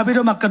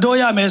ရှိမှလာပြီးတော့မှကတော့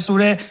ရမယ်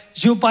ဆိုတဲ့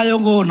ယူပါ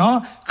ယုံကိုနော်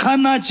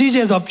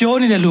ခန္ဓာကြီးကျယ်ဆိုပြော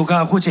နေတဲ့လူက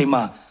အခုချိန်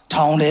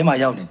မှာထောင်ထဲ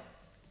မှာရောက်နေ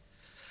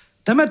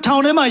ဒါပေမဲ့ထော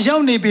င်ထဲမှာရော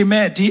က်နေ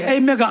ပြီမဲ့ဒီအိ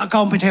မ်မက်က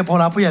အကောင်ထဲပေါ်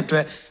လာဖို့ရအတွ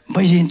က်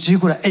ဘယင်ကြီး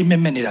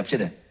ကအိမ်မက်နေတာဖြစ်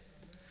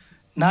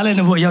တယ်နား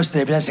လည်နေဖို့ရောက်စေ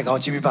ပြရှင်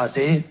ကောင်းကြ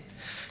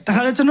ည့်ပြပါစေတ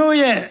ခါလေ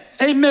ကျွန်တော်ရဲ့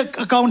အိမ်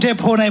မက်အ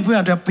ကောင်ထဲပေါ်နိုင်ဖို့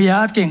ရအတွက်ဘု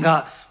ရားခင်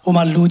ကဟို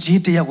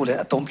မှာလူကြီးတယောက်ကိုလည်း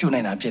အသုံးပြု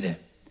နိုင်တာဖြစ်တယ်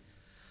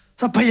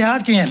ဆိုတော့ဘုရား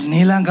ခင်ရဲ့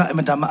နေလန်းကအ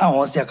မှန်တမ်းအံ့ဩ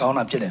စရာကော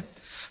င်းတာဖြစ်တယ်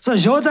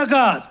ဆိုတော့ယောသက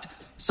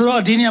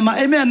ဆိုတော့ဒီနေရာမှာ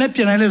အိမ်မက်နဲ့ပြ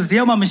င်နိုင်လို့တ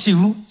ယောက်မှမ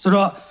ရှိဘူး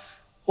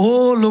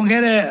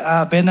ဆိုတော့လွန်ခဲ့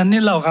တဲ့ဘယ်နှ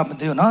စ်လောက်က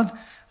မသိဘူးနော်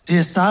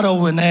ဒီ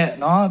စားတော်ဝင်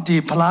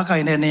နဲ့နော်ဒီဖလားကို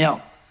င်တဲ့နှစ်ယောက်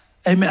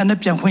အိမ်မက်နဲ့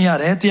ပြန်ခွင့်ရ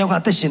တယ်တယောက်က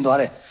အသက်ရှင်သွား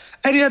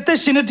တယ်အဲ့ဒီအသက်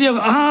ရှင်တဲ့တယောက်က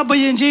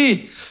ဘယင်ကြီး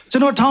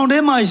ကျွန်တော်ထောင်ထဲ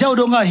မှာရောက်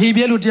တော့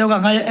ကဟေပြဲလူတယောက်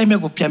ကငါရဲ့အိမ်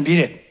မက်ကိုပြန်ပြေး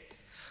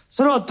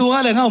တယ်ဆိုတော့သူ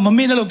ကလည်းငါ့ကိုမ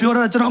မေ့နဲ့လို့ပြော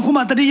တော့ကျွန်တော်အခု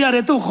မှတတိရ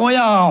တယ်သူ့ခေါ်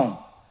ရအောင်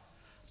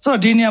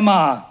ဆိုတော့ဒီနေရာမှာ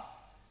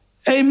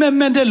အိမ်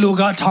မက်မဲ့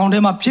တဲ့လူက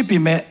ထောင်ထဲမှာဖြစ်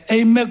ပြီး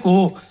မဲ့အိမ်မက်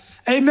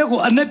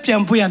ကိုအ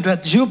နဲ့ပြန်ဖွင့်ရတဲ့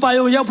ယူပါ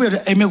ယုံရောက်ဖွ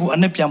င့်တဲ့အိမ်မက်ကို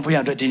အနဲ့ပြန်ဖွင့်ရ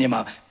တဲ့ဒီနေရာမှာ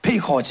ဖိ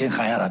တ်ခေါ်ခြ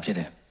င်းခံရတာဖြစ်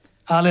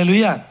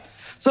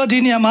တယ်ဟာလေလုယာဆိုတော့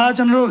ဒီနေရာ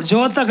မှာကျွန်တော်တို့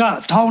ယောသ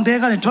ကထောင်ထဲ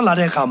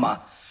ကနေထွက်လာတဲ့အခါမှာ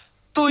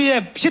သူ့ရဲ့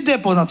ဖြစ်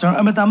တဲ့ပုံစံ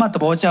ကျွန်တော်အမတမသ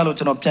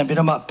ဘောကျလို့ကျွန်တော်ပြန်ပြီး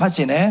တော့မှ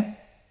ဖတ်ချင်တယ်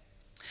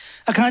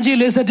အခန်းကြီး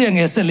51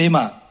ငယ်14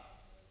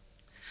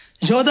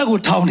မှာယောသကို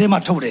ထောင်ထဲမှာ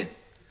ထုတ်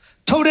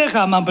တယ်ထုတ်တဲ့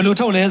အခါမှာဘယ်လို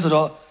ထုတ်လဲ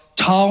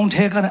ဆိုတော့ထောင်ထဲ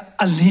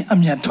ကအလင်း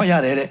အမြန်ထွက်ရ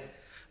တယ်တဲ့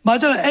။ဘာ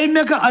ကြောင့်လဲအိမ်မ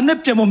က်ကအ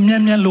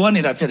နဲ့ပြန်ဖို့မြန်လို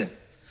အပ်နေတာဖြစ်တယ်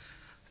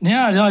။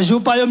နင်ကယူ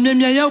ပါ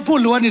ယုံမြန်ရောက်ဖို့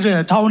လိုအပ်နေ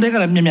တဲ့ထောင်ထဲ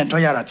ကလ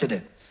ည်းမြန်ထွက်ရတာဖြစ်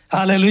တယ်။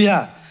ဟာလေလုယာ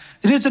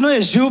။ဒီ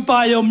ကျွန်တော်ရဲ့ယူပါ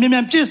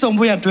ယုံမြန်ပြည့်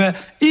စုံဖို့ရ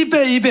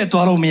အတွက်ဤပဲ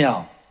သွားလို့မရ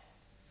အောင်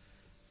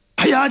။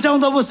ဖခင်ကြော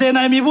င့်တော့ဆယ်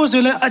နိုင်ပြီဖို့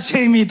ဆိုရင်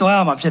အချိန်မီသွား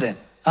ရမှာဖြစ်တယ်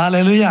။ဟာလေ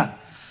လုယာ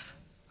။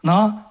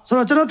နော်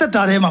ဆိုတော့ကျွန်တော်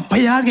တက်တာထဲမှာဘု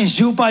ရားခင်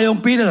ယူပါ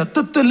ယုံပေးတယ်ဆို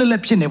တွတ်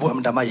လက်ဖြစ်နေဖို့အမှ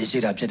န်တမ်းရရှိ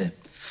တာဖြစ်တယ်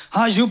။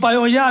ဟာယူပါ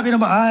ယုံရပြီးတော့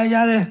ရတ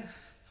ယ်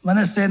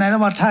မနဲ့ဆယ်နိုင်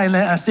တော့မှ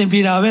ထိုင်လဲအစင်ပြေ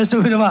တာပဲ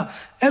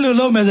ဆိုပြီးတော့မှအဲ့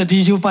လိုလုပ်မယ်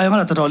ဆိုဒီယူပါယုံ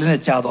ကတော့တော်တော်လေး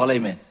နဲ့ကြာသွားလိ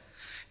မ့်မယ်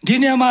ဒီ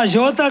နေရာ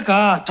မှာယောသက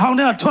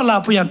ထောင်ထဲကထွက်လာ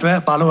ဖို့ရအတွက်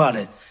ဘာလို့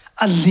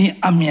ရလဲအလင်း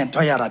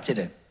အမြန်ထွက်ရတာဖြစ်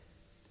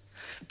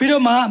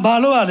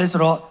တယ်ပြီးတော့မှဘာလို့ရလဲ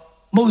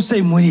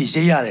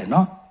ဆိုတော့မုတ်စိတ်မွေးကြီးရေးရတယ်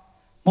နော်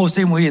မုတ်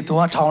စိတ်မွေးကြီးသူ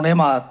ကထောင်ထဲ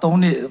မှာ3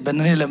နှစ်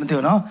ဘယ်နှစ်လည်းမသိ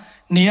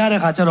ဘူးနော်နေရ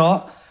တဲ့ခါကျတော့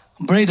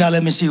break ဒါ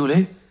လည်းမရှိ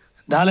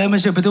ဘူးလေဒါလ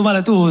ည်းမရှိဘယ်သူမှ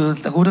လည်းသူ့ကို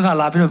တကူတ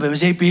ကလာပြီးတော့ဘယ်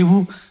မရှိ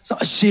ပေးဘူး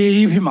ဆိုတော့အ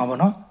ရှိကြီးဖြစ်မှာပေါ့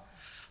နော်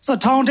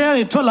ဆိုတော့ထောင်ထဲ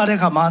ကနေထွက်လာတဲ့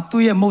အခါမှာ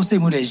သူ့ရဲ့မုတ်စိ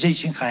တ်မှုတွေရိတ်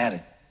ချင်းခံရ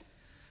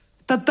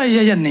တယ်တ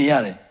ရနေရ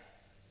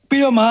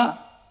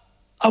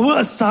တယ်ပြီးတော့မှအ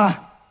ဝတ်အ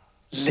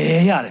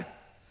စားလဲရ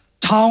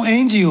တယ်ထောင်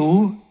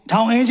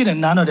အင်ကြီးနဲ့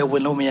နန်းတော်တဲ့ဝ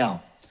င်လို့မရ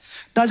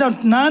အောင်ဒါကြောင့်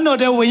နန်းတော်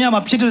တဲ့ဝင်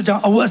ရမှာဖြစ်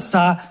တဲ့ကြောင့်အဝတ်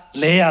အစား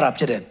လဲ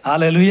ရတာဖြစ်တယ်ဟာ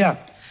လေလုယာ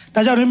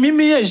ဒါကြော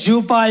င့်မိမိရဲ့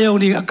ယူပါ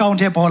ယုံဒီအကောင့်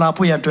ထဲပေါ်လာ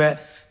ဖို့ရအတွက်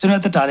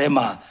ကျွန်တော်တက်တာထဲ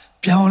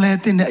မှာပြောင်းလဲ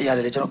တဲ့အရာ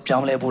တွေကျွန်တော်ပြော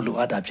င်းလဲဖို့လို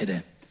အပ်တာဖြစ်တ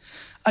ယ်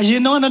အရ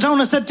င်တော့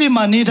2021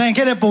မှာနေထိုင်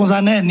ခဲ့တဲ့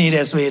ပုံစံနဲ့နေ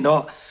တယ်ဆို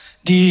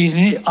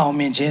ရင်တော့ဒီနေ့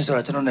အောင်မြင်ခြင်း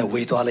ဆိုတာကျွန်တော်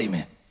နဲ့ဝေသွားလိမ့်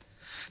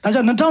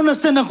မယ်ဒါကြောင့်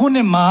2022ခုနှ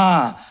စ်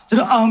မှာကျွန်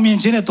တော်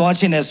အောင်မြင်ခြင်း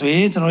နဲ့တွားခြင်းနဲ့ဆို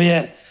ရင်ကျွန်တော်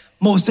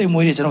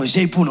ရဲ့မုတ်စိတ်မွေးတွေ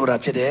ကျွန်တော်ရိတ်ဖို့လိုတာ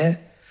ဖြစ်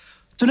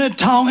တယ်ကျွန်တော်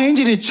ထောင်အင်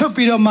ဂျီတွေ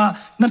ချွတ်ပြီးတော့မှ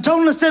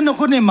2022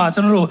ခုနှစ်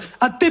မှာကျွန်တော်တို့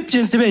အသစ်ပြ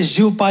င်ဆင်တဲ့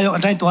ယူပါ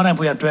ရောအတိုင်းတွား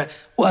နိုင်ဖို့ရ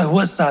အတွက်ဝ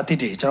တ်စာတိ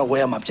တွေကျွန်တော်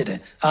ဝယ်ရမှာဖြစ်တယ်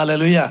ဟာလေ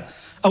လုယာ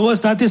အဝတ်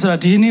စာတိ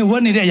ဆိုတာဒီနေ့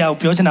ဝတ်နေတဲ့အရာကို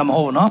ပြောချင်တာ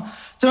မဟုတ်ဘူးเนาะ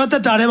ကျွန်တော်တ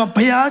က်တာထဲ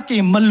မှာဘုရား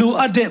ခင်မ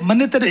လိုအပ်တဲ့မ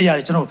နစ်တဲ့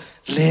အရာတွေ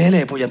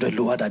ကျွန်တော်လဲဖို့ရ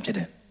အတွက်လိုအပ်တာဖြစ်တ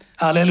ယ်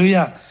ဟာလေလု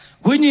ယာ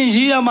ဝိညာဉ်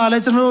ရေးရ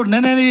မှာလဲကျွန်တော်တို့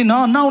နည်းနည်း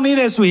လေးနော်နှောင့်နေ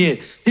တဲ့ဆို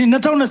ရင်ဒီ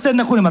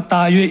2022ခုနှစ်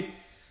မှာတာ၍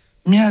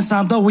မြန်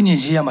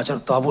ဆန်တော့ဝိညာဉ်ရေးရမှာ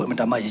ကျွန်တော်သွားဖို့အမှန်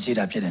တမ်းရေးကြည့်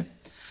တာဖြစ်တယ်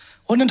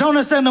။ဟို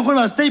2022ခုနှစ်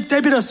မှာစိတ်တို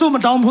က်ပြီးတော့စု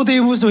မတော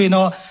င်းဖို့သေးဘူးဆို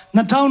ရင်တော့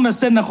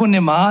2022ခုနှ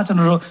စ်မှာကျွန်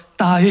တော်တို့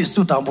တာ၍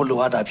စုတောင်းဖို့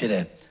လိုအပ်တာဖြစ်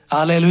တယ်။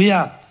ဟာလေလုယာ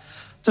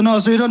။ ကျွန်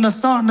တော်ဆိုရင်တော့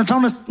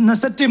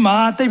2021မှာ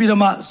တိတ်ပြီး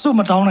တော့မှစု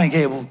မတောင်းနိုင်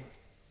ခဲ့ဘူး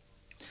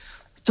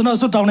ကျွန်တော်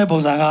စုတောင်းတဲ့ပုံ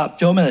စံက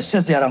ပြောမယ်ရှ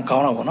က်စရာတော့ကော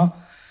င်းတော့ဗောနော်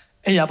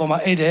အဲ့ရပေါ်မှာ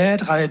အဲ့တဲ့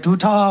တခါလေဒူး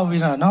ထောက်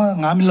ပြီးတော့နော်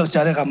9မိနစ်လောက်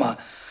ကြာတဲ့ခါမှာ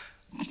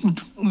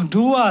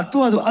ဒူးက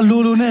သူ့အ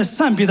လိုလိုနဲ့စ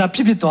န့်ပြေးတာဖြ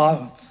စ်သွား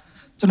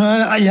ကျွန်တော်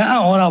အရန်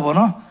အော်တာဗော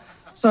နော်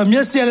ဆိုတော့မျ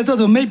က်စိရတဲ့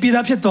သူမိတ်ပြေး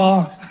တာဖြစ်သွား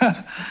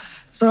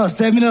ဆိုတော့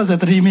7မိနစ်ဆို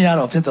3မရ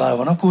တော့ဖြစ်သွားတယ်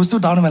ဗောနော်ကိုစု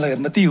တောင်းနေမှလည်း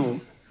မသိဘူး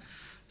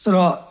ဆို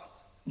တော့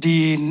ဒီ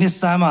နှစ်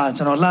ဆန်းမှာ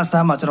ကျွန်တော်လဆ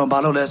န်းမှာကျွန်တော်ဘာ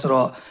လုပ်လဲဆို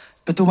တော့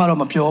ဘယ်သူမှတော့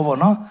မပြောဘော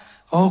နော်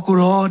ဟောကို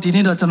ရောဒီ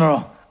နေ့တော့ကျွန်တော်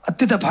အ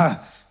တိတ်တဖန်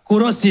ကို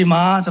ရောစီ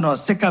မှာကျွန်တော်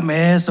စစ်ကပ်မ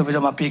ယ်ဆိုပြီး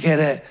တော့မှပြီးခဲ့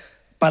တဲ့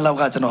ပတ်လောက်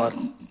ကကျွန်တော်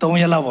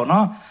3ရက်လောက်ပေါ့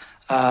နော်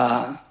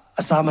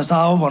အစာမ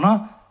စားဘူးပေါ့နော်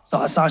ဆို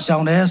တော့အစာရှော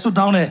င်တယ်ဆွတ်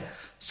တောင်း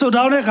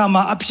တဲ့ခါ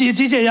မှာအဖြေ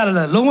ကြီးကျယ်ရတယ်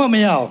လုံးဝမ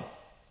ရအောင်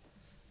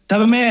ဒါ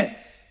ပေမဲ့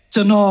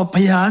ကျွန်တော်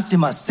ဘုရားစီ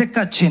မှာစစ်က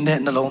ပ်ခြင်းတဲ့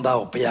နှလုံးသား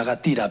ကိုဘုရားက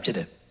တည်တာဖြစ်တ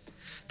ယ်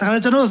ဒါကြ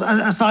တဲ့ကျွန်တော်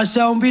အစာ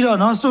ရှောင်ပြီးတော့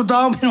နော်ဆွတ်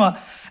တောင်းပြီးတော့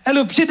အဲ့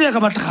လိုဖြစ်တဲ့အခါ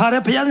မှာတခါတ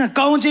ည်းဘုရားက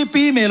ကောင်းချီး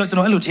ပေးမယ်လို့ကျွန်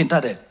တော်အဲ့လိုထင်တ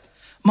တ်တယ်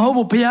မဟုတ်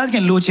ဘူးဘုရားက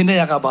လိုချင်တဲ့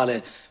ຢာကပါလေ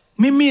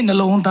မိမိနှ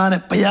လုံးသား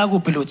နဲ့ဘုရားကို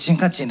ဘယ်လိုချင်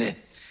ကပ်ချင်တယ်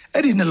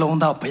အဲ့ဒီနှလုံး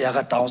သားဘုရားက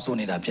တောင်းဆို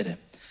နေတာဖြစ်တယ်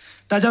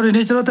ဒါကြောင့်ဒီ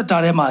နေ့ကျွန်တော်တက်တာ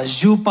ထဲမှာ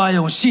ယူပါ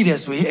ယုံရှိတယ်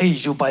ဆိုရင်အဲ့ဒီ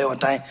ယူပါယုံအ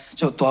တိုင်း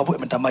ကျွန်တော်သွားဖို့အ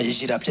မှန်တမ်းရ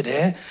ရှိတာဖြစ်တ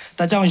ယ်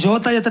ဒါကြောင့်ယော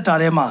သရဲ့တက်တာ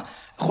ထဲမှာ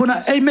ခုန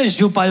အိမ်မက်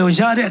ယူပါယုံ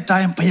ရတဲ့အတို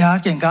င်းဘုရား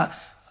က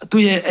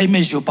သူ့ရဲ့အိမ်မ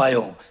က်ယူပါ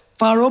ယုံ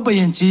ဖာရောဘု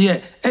ရင်ကြီးရဲ့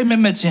အိ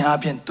မ်မက်ခြင်းအ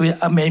ပြင်သူ့ရဲ့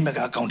အမိန့်မက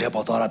အကောင့်ထဲ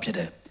ပေါ်သွားတာဖြစ်တ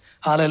ယ်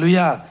ဟာလေလု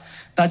ယာ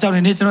ဒါကြောင့်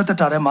ဒီနေ့ကျွန်တော်တက်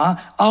တာထဲမှာ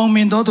အောင်မြ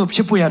င်သောသူဖြ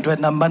စ်ဖို့ရန်အတွက်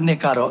နံပါတ်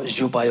1ကတော့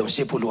ယူပါယုံ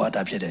ရှိဖို့လိုအပ်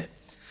တာဖြစ်တယ်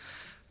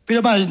ပြီး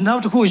တော့နော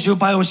က်တစ်ခုယူ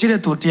ပါယုံရှိတဲ့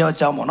သူတယောက်အ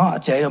ကြောင်းပေါ့နော်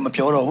အကျယ်တော့မ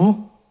ပြောတော့ဘူး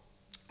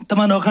တမ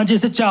န်တော်ခန်းကြီး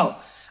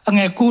16အင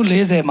ယ်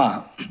9:40မှာ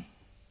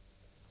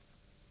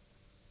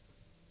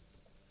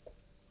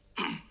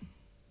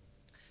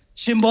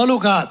ရှင်ဘောလု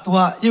ကသူက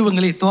ယေဝံ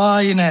ဂေလိ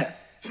သွားရင်းနဲ့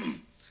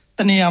တ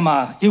နေရာမှာ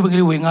ယေဝံဂေ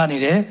လိဝင်နေ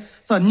တယ်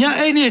ဆိုတော့ည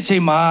အဲ့ဒီအချိ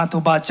န်မှာသူ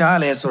ပါကြား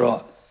လဲဆို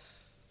တော့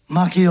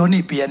မာကီရိုနီ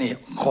ပြန်နေ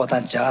ခေါ်တ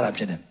န်ကြားတာ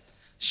ဖြစ်တယ်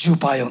ယူ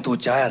ပါယုံသူ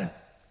ကြားရတယ်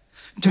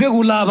ဒီဘက်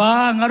ကိုလာပါ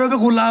ငါတို့ဘ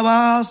က်ကိုလာပါ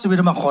ဆိုပြီး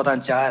တော့မှခေါ်တ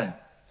န်ကြားရတယ်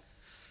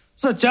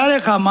ဆိုတော့ကြားတဲ့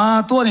အခါမှာ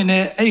သူအနေ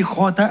နဲ့အဲ့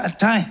ခေါ်တန်အ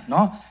တိုင်း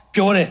နော်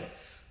ပြောတယ်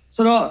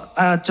ဆိုတော့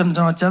ကျွန်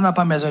တော်ကျမ်းစာဖ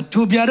တ်မယ်ဆိုရင်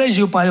သူပြတဲ့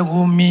ယူပါယုံ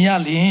ကိုမြင်ရ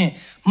လျင်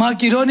မာ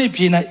ကီရိုနီ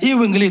ပြည်၌ဧ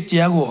ဝံဂေလိတ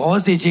ရားကိုဟော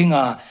စေခြင်းက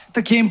သ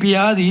ခင်ဘု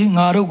ရားသည်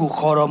ငါတို့ကို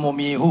ခေါ်တော်မူ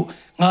မည်ဟု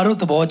ငါတို့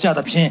သဘောကျသ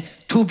ဖြင့်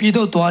သူပြည်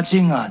သို့သွားခြ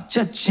င်းကချ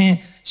က်ချင်း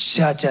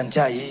ရှာကြံကြ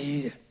၏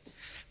တဲ့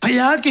ဘု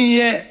ရားခင်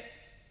ရဲ့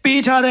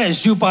ပေးထားတဲ့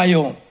ယူပါ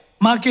ယုံ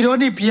မာကီရို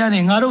နီပြည်ကနေ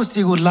ငါတို့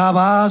စီကိုလာ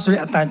ပါဆို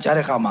တဲ့အတန်ကြား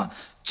တဲ့ခါမှာ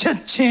ချက်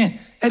ချင်း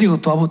အဲ့ဒီကို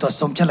သွားဖို့တော့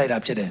ဆုံးဖြတ်လိုက်တာ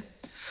ဖြစ်တယ်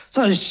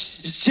ဆိုတော့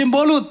ရှင်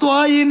ဘောလု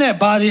သွားရင်းနဲ့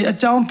ဘာဒီအ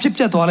ကြောင်းဖြစ်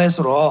ပျက်သွားလဲ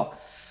ဆိုတော့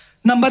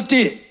နံပါတ်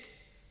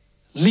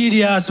1လီ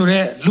ဒီယာဆို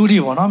တဲ့လူဒီ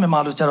ပေါ့နော်မြန်မာ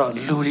လိုကျတော့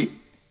လူဒီ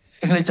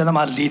အင်္ဂလိပ်ကျမ်း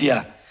မှာလီဒီယာ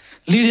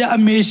အ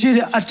မေရှိ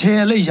တဲ့အထ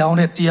ယ်လေးရောင်း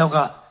တဲ့တယောက်က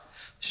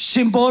ရှ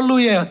င်ဘောလု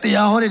ရဲ့တ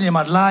ရားဟောတဲ့နေရာ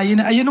မှာလာရင်း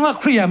နဲ့အရင်က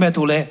ခရိယာမဲ့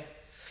သူလဲ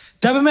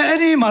ဒါပေမဲ့အဲ့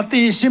ဒီမှာ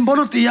ရှင်ဘော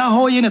လုတရား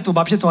ဟောရင်းနဲ့သူ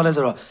ဘာဖြစ်သွားလဲ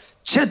ဆိုတော့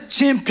ချက်ချ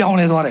င်းပြောင်း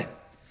လဲသွားတယ်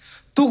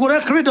သူကို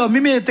ယ်ခရစ်တော်မိ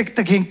မိတ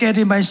ခင်ကယ်တ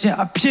င်ပိုင်ရှင်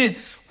အဖြစ်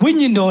ဝိ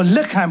ညာဉ်တော်လ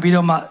က်ခံပြီး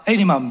တော့မှအဲ့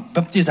ဒီမှာဗ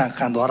တ္တိဇံ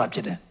ခံသွားတာဖြ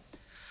စ်တယ်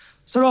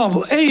ဆိုတော့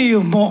အဲ့ဒီ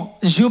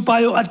ယူပါ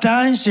ယုံအတို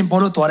င်းရှင်ဘော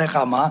လုသွားတဲ့အ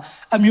ခါမှာ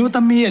အမျိုးသ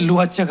မီးရဲ့လို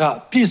အပ်ချက်က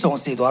ပြည့်စုံ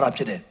စေသွားတာ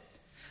ဖြစ်တယ်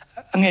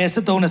အငယ်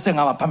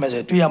73-25မှာဖတ်မယ်ဆို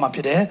ရင်တွေ့ရမှာဖြ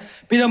စ်တယ်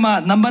ပြီးတော့မှ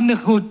နံပါတ်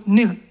2ခု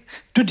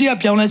ဒုတိယ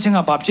ပြောင်းလဲခြင်းက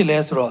ဘာဖြစ်လဲ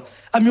ဆိုတော့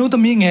အမျိုးသ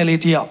မီးငယ်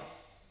လေးတယောက်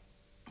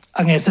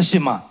အငယ်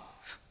18မှာ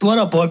သူက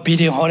တော့ဘောဘီ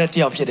ဒင်ဟောတဲ့တ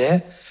ယောက်ဖြစ်တယ်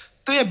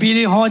သူရဲ့ဘီဒ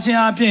င်ဟောခြင်း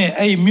အပြင်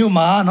အဲ့မြို့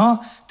မှာနော်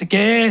တက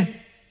ယ်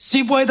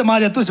စီးပွားရေးသမား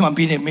တွေသူ့စီမှာ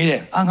ဘီဒင်မေးတ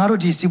ယ်ငါတို့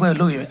ဒီစီးပွားရေး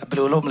လုပ်ရင်ဘယ်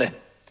လိုလုပ်မလဲ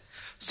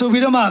ဆို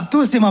ပြီးတော့မှ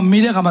သူ့စီမှာ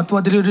မေးတဲ့အခါမှာသူက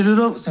ဒီ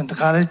လိုစင်တ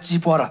ခါလေး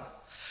ကြီးပွားတာ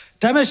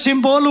ဒါပေမဲ့ရှင်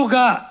ဘောလုက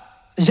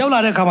ရောက်လာ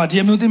တဲ့အခါမှာဒီ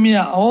အမျိုးသမီးက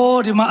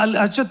ဒီမှာ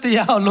အချွတ်တ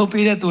ရားလုပ်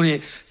ပေးတဲ့သူတွေ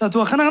ဆိုတော့သူ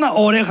ကခဏ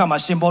အော်တဲ့အခါမှာ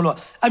ရှင်ဘောလု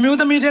အမျိုး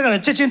သမီးတွေကလ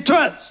ည်းချက်ချင်းထွ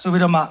က်ဆို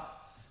ပြီးတော့မှ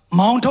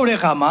မောင်းထုတ်တဲ့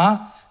အခါမှာ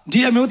ဒီ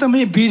အမျိုးသ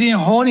မီးဘီဒင်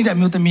ဟောနေတဲ့အ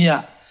မျိုးသမီးက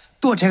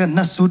သူ့အထက်က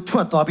နှဆူထွ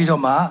က်သွားပြီး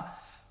တော့မှ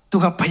သူ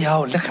ကဘုရား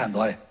ကိုလက်ခံ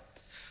သွားတယ်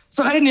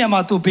ဆိုတော့အဲ့ဒီနေရာမှာ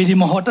သူဘီဒင်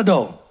မဟောတတ်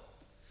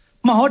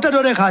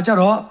တော့တဲ့ခါကျ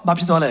တော့ဘာ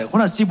ဖြစ်သွားလဲခု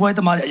နစီးပွားရေး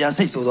သမားတွေအရန်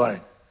စိတ်ဆိုးသွားတ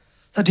ယ်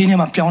ဆိုတော့ဒီနေရာ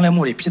မှာပြောင်းလဲ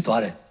မှုတွေဖြစ်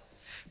သွားတယ်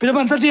ပြီး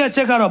တော့တတိယချ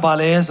က်ကတော့ဘာ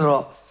လဲဆို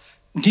တော့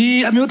ဒီ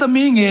အမျိုးသ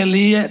မီးငယ်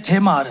လေးရဲ့အထဲ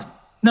မှာ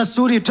နှ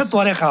ဆူတွေထွက်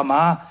သွားတဲ့ခါ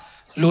မှာ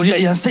လူတွေ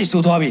အရန်စိတ်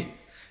ဆိုးသွားပြီ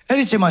အဲ့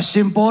ဒီချိန်မှာရှ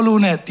င်ပေါလု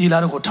နဲ့တီလာ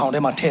တို့ကိုထောင်ထဲ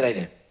မှာထည့်လိုက်တ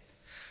ယ်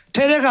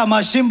ထဲတဲ့ခါမှာ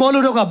ရှင်ပေါလု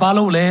တို့ကဘာ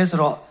လုပ်လဲဆို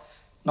တော့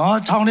နော်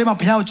ထောင်ထဲမှာ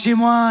ဘုရားကိုချီး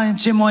မွမ်း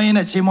ရင်း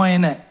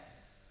နဲ့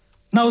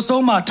နောက်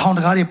ဆုံးမှာထောင်တ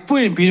ကားတွေပွ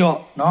င့်ပြီးတော့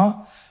နော်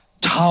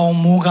ထောင်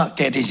မိုးကက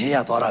ယ်တင်ခြင်းရ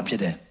သွားတာဖြစ်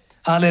တယ်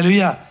ဟာလေလု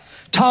ယာ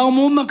ထောင်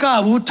မိုးမက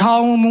ဘူးထော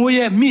င်မိုး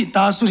ရဲ့မိ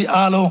သားစုတွေ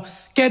အားလုံး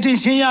ကယ်တင်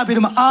ခြင်းရပြီး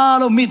တော့အား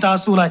လုံးမိသား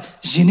စုလိုက်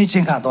ယဉ်နှချ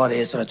င်းခံသွားတ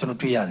ယ်ဆိုတော့ကျွန်တော်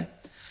တွေ့ရတယ်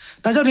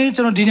ဒါကြောင့်ဒီနေ့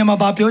ကျွန်တော်ဒီနေ့မှာ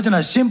ပြောချင်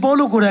တာရှင်ပေါ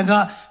လုကိုယ်တိုင်က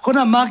ခုန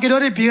မာကီရို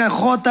တွေပြေ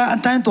ခေါ်တန်အ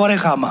တိုင်းသွားတဲ့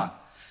ခါမှာ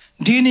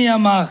ဒီနေရာ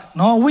မှာ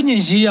နော်ဝိညာ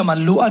ဉ်ရေးရမှာ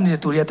လိုအပ်နေ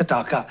တဲ့သူတွေရဲ့တတာ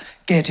က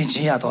ကယ်တင်ခြ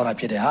င်းရသွားတာ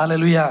ဖြစ်တယ်ဟာလေ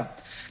လုယာ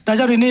ဒါ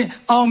ကြောင့်ဒီနေ့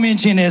အောင်မြင်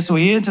ခြင်းနဲ့ဆို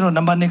ရင်ကျွန်တော်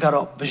နံပါတ်1က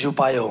တော့ဘယူ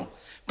ပါယုံ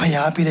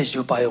ဖျားပြီးတဲ့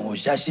ယူပါယုံကို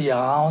ရရှိ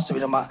အောင်ဆို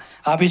ပြီးတော့မှ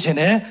အားပေးခြင်း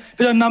နဲ့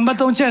ပြီးတော့နံပါတ်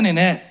3ချက်အနေ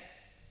နဲ့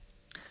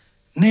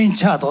နှိမ်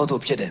ချတော်သူ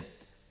ဖြစ်တယ်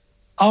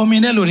အောင်မြ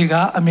င်တဲ့လူတွေက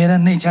အမြဲတ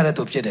မ်းနှိမ်ချတဲ့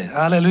သူဖြစ်တယ်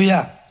ဟာလေလုယာ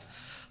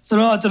ဆို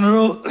တော့ကျွန်တော်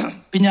တို့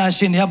ပညာ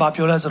ရှင်တွေကဘာ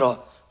ပြောလဲဆိုတော့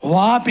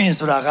ဝါပင်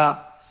ဆိုတာက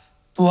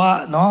သူက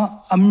နော်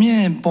အမြ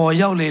င့်ပေါ်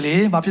ရောက်လေ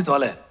ဘာဖြစ်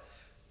သွားလဲ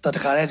တ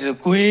ခါလေဒီလို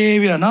ကိုေး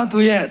ပြီးတော့နော်သူ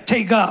ရဲ့ထိ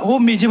တ်ကဟို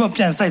မိချင်းမ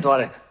ပြန်ဆိုင်သွား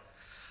တယ်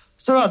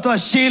ဆိုတော့သူက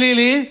ရှည်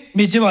လေ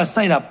မိချင်းမ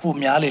ဆိုင်တာပုံ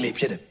များလေ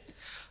ဖြစ်တယ်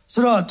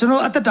ဆိုတော့ကျွန်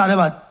တော်အသက်တာထဲ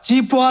မှာ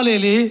ကြီးပွားလေ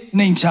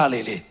နှိမ်ချ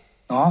လေ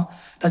နော်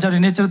ဒါကြောင့်ဒီ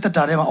နေ့ကျွန်တော်သက်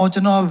တာထဲမှာကျွ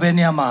န်တော်ဘယ်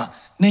နေရာမှာ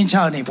နှိမ်ချ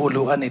နေဖို့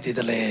လိုအပ်နေသေးတ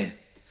ယ်လဲ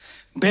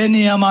ဘယ်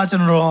နေရာမှာကျွ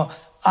န်တော်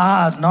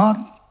နော်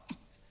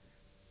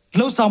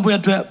လှုပ်ဆောင်ဖို့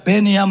အတွက်ဘ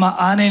ယ်နေရာမှာ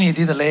အားနေနေ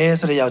သေးတယ်လဲ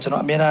ဆိုတဲ့ကြောင့်ကျွန်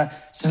တော်အများအား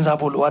စဉ်းစား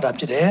ဖို့လိုအပ်တာ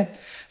ဖြစ်တယ်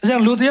ဒါကြော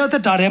င့်လူတရားသ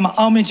က်တာထဲမှာ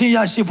အောင်မြင်ခြင်းရ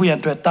ရှိဖို့ရန်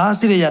အတွက်တား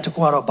ဆီးရတဲ့တစ်ခု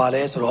ကတော့ဘာ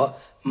လဲဆိုတော့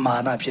မာ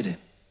နဖြစ်တယ်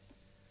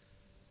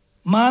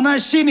မာန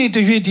ရှိနေ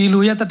တဲ့ဒီလူ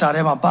ရဲ့သက်တာ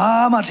ထဲမှာဘာ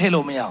မှထည့်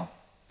လို့မရအောင်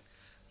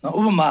နော်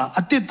ဥပမာ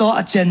အတစ်တော်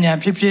အကြံဉာဏ်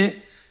ဖြစ်ဖြစ်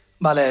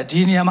ဗာလေဒီ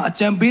နေရာမှာအ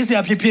ကြံပေးစ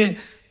ရာဖြစ်ဖြစ်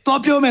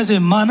တော့ပြောမယ်ဆိုရ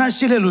င်မာန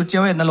ရှိတဲ့လူတ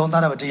ယောက်ရဲ့နှလုံး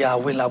သားထဲမှာတရား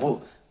ဝင်လာဖို့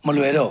မ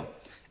လွယ်တော့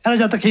အဲ့ဒါ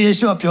ကြောင့်သခင်ယေ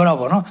ရှုကပြောတာ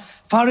ပေါ့နော်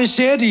ဖာရိ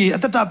ရှဲဒီအ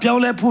သက်တာပြော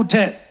င်းလဲဖို့ထ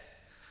က်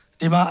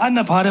ဒီမှာအန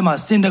ဖားထဲမှာ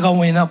စင်တကောင်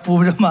ဝင်တော့ပို့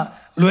ပြီးတော့မှ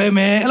လွယ်မ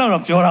ယ်အဲ့လို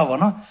တော့ပြောတာပေါ့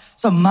နော်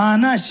ဆိုမာ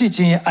နရှိခြ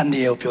င်းရဲ့အန္တ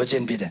ရာယ်ကိုပြောခြ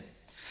င်းဖြစ်တယ်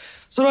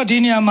ဆိုတော့ဒီ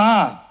နေရာမှာ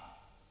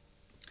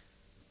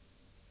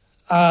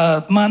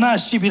မာန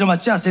ရှိပြီးတော့မှ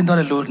ကြာစင်သွား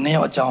တဲ့လူနှစ်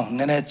ယောက်အကြောင်းန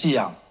ည်းနည်းကြည့်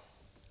အောင်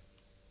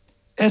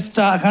အက်စ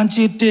တာအခန်း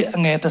ကြီး1အ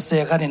ငယ်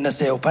30ကနေ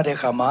20ကိုဖတ်တဲ့အ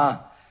ခါမှာ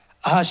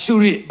အာရှု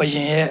ရိဘုရ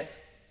င်ရဲ့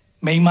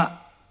မိန်းမ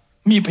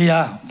မိဖု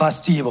ရားဗာစ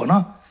တီပေါ့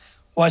နော်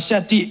ဝါရှ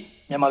တိ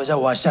မြန်မာလိုကျ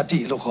ဝါရှတိ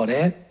လို့ခေါ်တ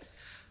ယ်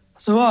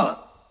ဆိုတော့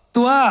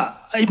သူက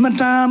အမ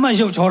တန်မှ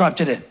ရုပ်ချောတာ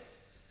ဖြစ်တယ်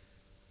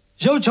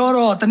ရုပ်ချော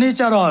တော့တနေ့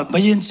ကျတော့ဘု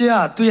ရင်ကြီးက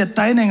သူ့ရဲ့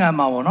တိုင်းနိုင်ငံ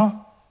မှာပေါ့နော်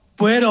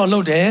ပွဲတော်လု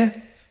ပ်တယ်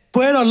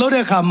ပွဲတော်လုပ်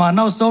တဲ့အခါမှာ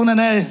နောက်ဆုံး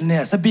နဲ့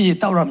စပီး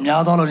တောက်တော့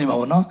များသွားလို့နေမှာ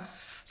ပေါ့နော်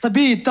စ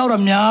ပီးတောက်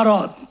တော့များ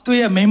တော့သူ့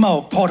ရဲ့မိန်းမကို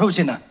ဖော်ထုတ်ချ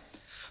င်တာ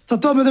ဆို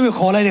တော့သူ့မျိုးသမီး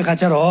ခေါ်လိုက်တဲ့အခါ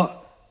ကျတော့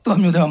သူ့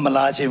မျိုးသမီးမ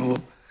လာချင်ဘူး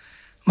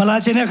မလာ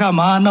ချင်တဲ့အခါ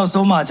မှာနောက်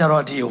ဆုံးမှာကျ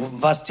တော့ဒီ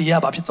ဗာစတီယာ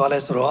ဘာဖြစ်သွားလဲ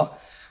ဆိုတော့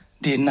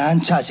ဒီနန်း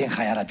ချခြင်း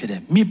ခံရတာဖြစ်တယ်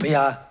မိဖု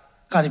ရား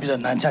ကနေပြီး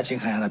တော့နန်းချခြင်း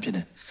ခံရတာဖြစ်တ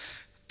ယ်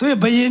သူ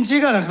ဘယင်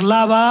ကြီးက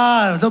လာပါ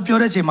တော့ပြော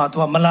တဲ့ချိန်မှာ तू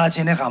ကမလာချ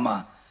င်တဲ့ခါမှာ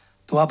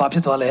तू ကဘာဖြ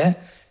စ်သွားလဲ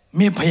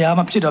မိဖုရား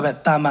မဖြစ်တော့ပဲ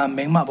တာမန်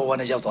မိန်းမဘဝ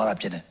နဲ့ရောက်သွားတာ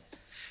ဖြစ်တယ်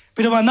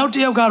ပြီးတော့နောက်တ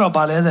စ်ယောက်ကတော့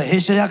ဘာလဲဆိုဟေ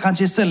ရှာယခန်း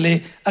ကြီး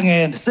14အင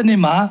ယ်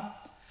7မှာ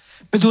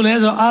ဘယ်သူလဲ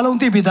ဆိုအားလုံး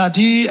သိပြီးသား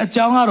ဒီအ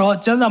ကြောင်းကတော့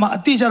ကျမ်းစာမှာအ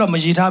တိအကျတော့မ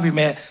ရေးထားပြီ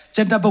မဲ့ကျ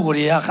က်တဲ့ပုဂ္ဂိုလ်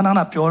တွေကခဏခဏ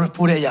ပြော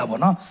ဖို့တဲ့အရာ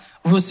ပေါ့နော်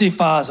လူစီ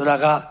ဖာဆိုတာ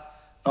က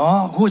နော်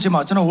အခုချိန်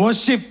မှာကျွန်တော်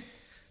worship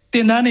တ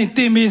င်တန်းနေတ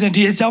င်ပြီးစဉ်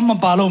ဒီအကြောင်းမ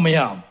ပါလို့မရ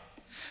အောင်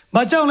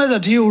ဘာကြောင့်လဲ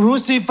ဆိုဒီရူ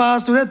စီဖာ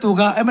ဆိုတဲ့သူ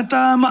ကအမတ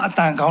န်မှအတ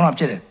န်ကောင်းတာ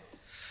ဖြစ်တယ်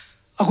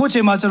အခုချိ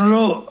န်မှာကျွန်တော်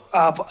တို့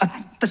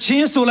တချ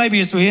င်းဆိုလိုက်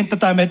ပြီဆိုရင်တ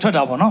တန်ပဲထွက်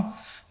တာပေါ့နော်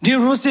ဒီ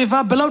ရူစီဖာ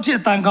ဘယ်လောက်ထိ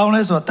အတန်ကောင်း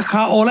လဲဆိုတော့တ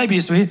ခါអော်လိုက်ပြီ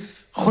ဆိုရင်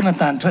ခုနှစ်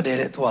တန်ထွက်တယ်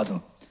တဲ့သူကဆို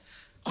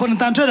ခုနှစ်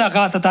တန်ထွက်တာက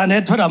တတန်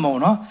နဲ့ထွက်တာမဟု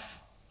တ်နော်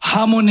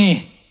ဟာမို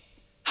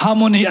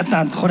နီအတ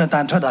န်ခုနှစ်တ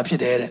န်ထွက်တာဖြစ်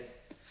တယ်တဲ့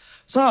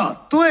ဆိုတော့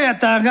သူ့ရဲ့အ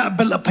တန်က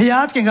ဘု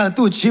ရားခင်က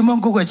သူ့ချီးမွ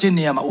မ်းကိုးကွယ်ခြင်း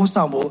နေရာမှာဥ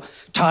ဆောင်ဖို့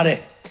ထားတယ်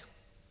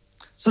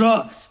ဆိုတော့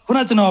ခုန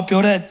ကျွန်တော်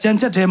ပြောတဲ့ကြံ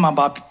ချက်ထဲမှာ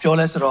ပြော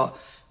လဲဆိုတော့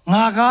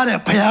ငါကားတဲ့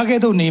ဘုရားကဲ့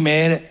သို့နေမ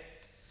ယ်တဲ့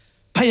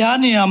ဘုရား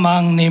နေရာမှာ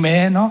နေမ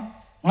ယ်နော်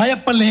ငါရဲ့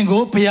ပလင်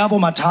ကိုဘုရား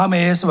ပေါ်မှာထားမ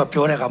ယ်ဆိုတော့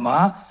ပြောတဲ့အခါမှာ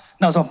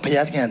နောက်ဆုံးဘု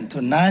ရားခင်သူ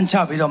နန်းချ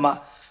ပြီးတော့မှ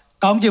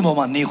ကောင်းကင်ပေါ်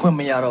မှာနေခွင့်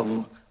မရတော့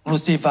ဘူးလူ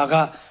စီ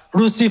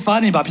ဖာ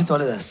နေဘာဖြစ်သွား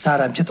လဲစာ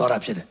ရန်ဖြစ်သွားတာ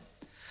ဖြစ်တယ်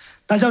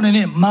ဒါကြောင့်ဒီ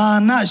နေ့မာ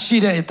နရှိ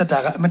တဲ့တတ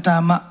ကအမတ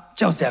န်မှ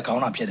ကြောက်စရာကော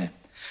င်းတာဖြစ်တယ်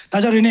ဒါ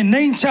ကြောင့်ဒီနေ့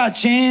နှိမ်ချ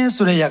ခြင်း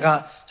ဆိုတဲ့ຢာက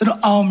ကျွန်တော်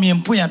အောင်မြင်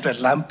ဖွင့်ရအတွက်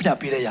လမ်းပြ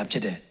ပေးတဲ့ຢာဖြ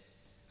စ်တယ်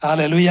ဟာ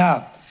လေလုယာ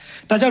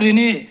ဒါကြောင့်ဒီ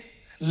နေ့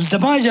ဓ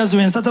မ္မရာဇ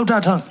ဝင်စတုတ္ထ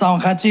ထဆောင်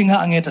ခန်းကြီး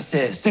9အငယ်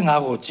10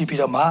 15ကိုကြည့်ပြီး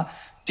တော့မှ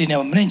ဒီနေ့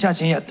မနှိမ်ချ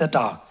ခြင်းရဲ့အသက်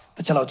တာတ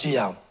စ်ချက်လောက်ကြည့်ရ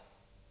အောင်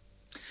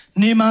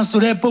နေမန်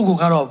ဆိုတဲ့ပုဂ္ဂို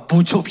လ်ကတော့ဘူ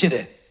ချုပ်ဖြစ်တ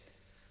ယ်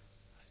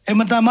အ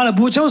မတန်မှလည်း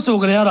ဘူချုပ်ဆို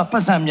ကြရတော့ပ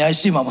တ်စံအများ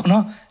ရှိမှာပေါ့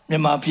နော်မြ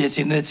န်မာပြည်ချ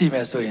င်းနဲ့ကြည့်မ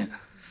ယ်ဆိုရင်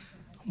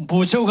ဘူ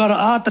ချုပ်က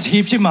တော့တတိ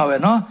ဖြစ်မှာပဲ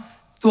နော်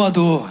သူက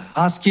သူ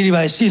ဟာစကီတွေ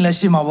ပဲရှိလဲ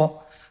ရှိမှာပေါ့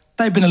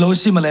တိုက်ပင်လုံး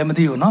ရှိမလဲမ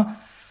သိဘူးနော်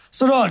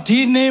ဆိုတော့ဒီ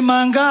နေမ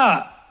န်က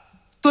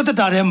တွတ်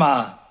တာထဲမှာ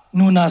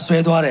နူနာဆွဲ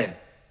သွားတယ်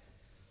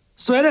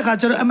ဆွဲတဲ့ခါ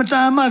ကျတော့အမတ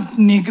န်မှ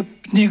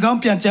နေကောင်း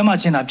ပြန်ကျမ်းမှ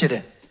ချင်တာဖြစ်တ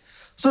ယ်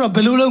ဆိုတော့ဘ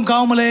ယ်လိုလုံးကော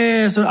င်းမလဲ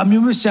ဆိုတော့အ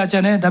မျိုးမျိုးရှာကြ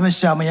တယ်ဒါပေမဲ့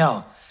ရှာမရအောင်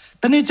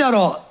တနေ့ကျ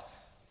တော့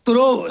သူ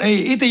တို့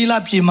ဣသရေလ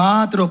ပြည်မှာ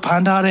သူတို့ဖ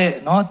န်ထားတဲ့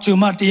နော်ဂျုံ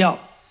မတယောက်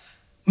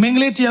မင်္ဂ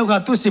လေးတယောက်က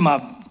သူ့စီမှာ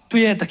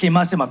သူ့ရဲ့တခင်မ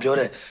စီမှာပြော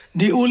တယ်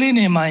ဒီအိုလေး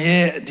နေမှာ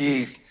ရဲ့ဒီ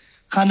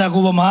ခန္ဓာ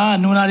ကိုယ်ပေါ်မှာ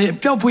နူနာတွေ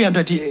ပျောက်ဖွေးရ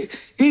တဲ့ဒီ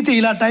ဣသရေ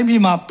လတိုင်းပြ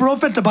ည်မှာ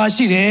prophet တစ်ပါး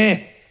ရှိတယ်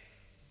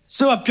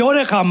ဆိုတော့ပြော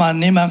တဲ့အခါမှာ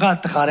နေမန်က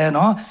တခါတည်း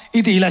နော်ဣ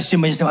သရေလရှ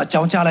င်ဘုရင်စီမှာအ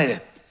ကြောင်းကြားလိုက်တယ်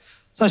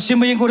ဆိုတော့ရှင်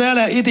ဘုရင်ကိုယ်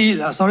လည်း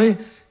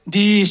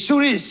ဒီရှု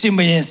ရိရှင်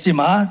ဘုရင်စီ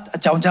မှာအ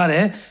ကြောင်းကြားတ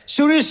ယ်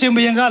ရှုရိရှင်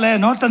ဘုရင်ကလည်း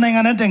နော်တနိုင်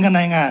ငံနဲ့တ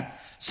နိုင်ငံ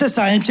ဆက်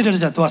ဆံရေးဖြစ်တဲ့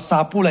ကြောင့်သူကစာ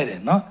ပို့လိုက်တယ်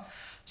နော်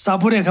စာ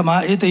ပို့တဲ့အခါမှာ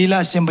ဣသရေလ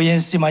ရှင်ဘုရင်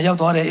စီမှာရောက်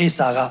သွားတဲ့အိ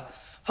စာက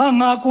ဟာ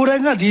ငါကိုယ်တို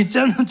င်ကဒီကျ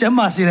မ်း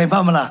မာစီတိုင်းပါ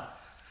မလား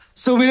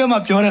ဆိုပြီးတော့မှ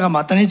ပြောတဲ့အခါ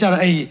မှာတနေ့ကျ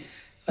တော့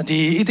ဒီ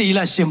ဣတိလ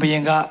ရှင်ဘရ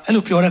င်ကအဲ့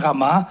လိုပြောတဲ့အခါ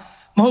မှာ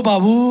မဟုတ်ပါ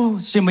ဘူး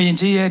ရှင်ဘရင်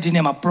ကြီးရဲ့ဒီ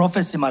နေ့မှာ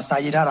prophet မှာစာ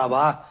ရေးထားတာ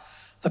ပါ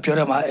ပြော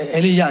တဲ့မှာအေ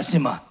လိယအရှ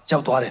င်မှာရော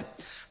က်သွားတယ်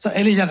ဆို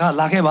အေလိယက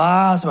လာခဲ့ပါ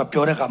ဆိုတော့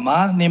ပြောတဲ့အခါမှာ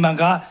နေမန်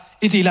ကဣ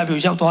တိလပြ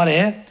ည်ရောက်သွားတ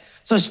ယ်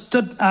ဆို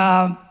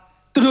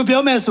သူတို့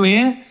ပြောမယ်ဆိုရ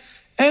င်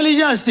အေလိ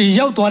ယစီ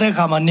ရောက်သွားတဲ့အ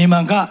ခါမှာနေမ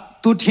န်က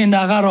သူထင်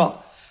တာကတော့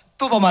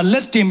သူ့ဘာမှလ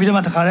က်တင်ပြီးတော့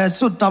မှတခါတည်း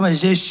စွတ်တမ်း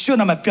ယေရှု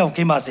နာမည်ပျောက်က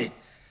င်းပါစေ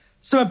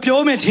ဆိုတော့ပြော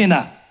မယ်ထင်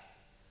တာ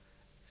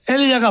အေ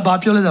လိယကဘာ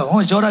ပြောလဲဆို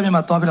ဟောဂျော်ဒန်မြို့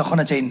မှာသွားပြီးတော့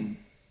9 ချိန်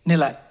နေ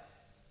လိုက်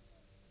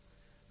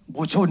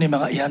ဘူချိုနေမှာ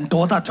အရန်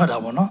ဒေါသထွက်တာ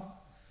ပေါ့နော်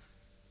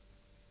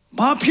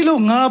ဘာဖြစ်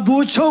လို့ငါဘူ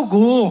ချို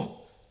ကို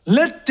လ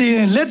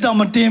က်တော်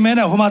မတင်မဲ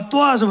နဲ့ဟိုမှာ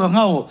တွားဆိုတော့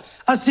ငါ့ကို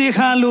အစီ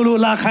ခံလို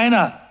လာခိုင်း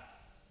တာ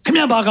ခင်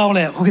ဗျဘာကောင်း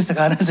လဲခုခေတ်စ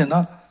ကားနဲ့စင်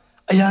နော်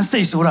အရန်စိ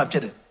တ်ဆိုးတာဖြ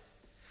စ်တယ်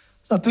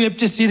ဆိုတော့သူရဲ့ပ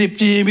စ္စည်းတွေ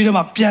ပြင်ပြီးတော့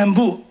မှပြန်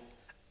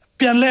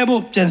လဲ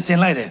ဖို့ပြန်ဆင်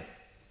လိုက်တယ်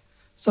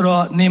ဆို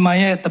တော့နေမန်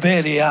ရဲ့တပ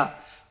ည့်တွေက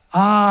အ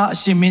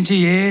ရှင်မင်း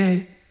ကြီးရေ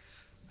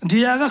ဒီ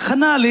ဟာကခ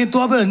ဏလေး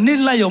တွားပြီးန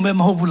စ်လိုက်ရုံပဲ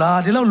မဟုတ်ဘူးလား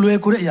ဒီလောက်လွယ်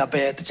ကူတဲ့အရာ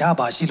ပဲတခြား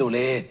ပါရှိလို့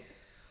လေ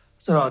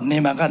ဆိုတော့နေ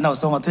မန်ကနောက်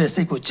ဆုံးမှသူ့ရဲ့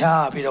စိတ်ကိုချ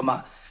ပြီးတော့မှ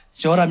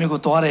ယောဒမြို့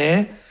ကိုတွားတယ်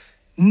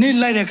နစ်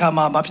လိုက်တဲ့အခါ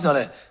မှာမဖြစ်တော့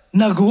လေ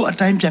ငကူအ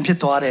တိုင်းပြန်ဖြစ်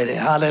သွားတယ်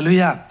ဟာလေလု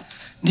ယာ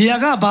ဒီဟာ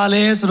ကဘာ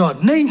လဲဆိုတော့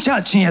နှိမ်ချ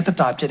ခြင်းရဲ့တ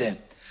တာဖြစ်တယ်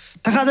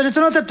တခါတလေကျွ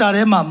န်တော်တတာ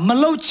ထဲမှာမ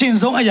လုတ်ချင်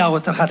ဆုံးအရာ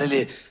ကိုတခါတ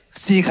လေ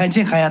စီခိုင်းခြ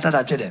င်းခံရတတ်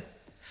တာဖြစ်တယ်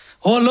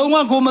ဟောလုံးဝ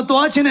ကိုမ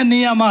တွားခြင်းတဲ့နေ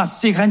ရာမှာ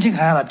စီခိုင်းခြင်း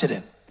ခံရတာဖြစ်တ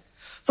ယ်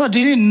ဆိုတော့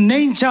ဒီနေ့နှိ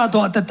မ်ချ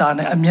သောအသက်တာ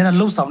နဲ့အမြဲတမ်း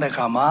လှုပ်ဆောင်တဲ့အ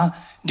ခါမှာ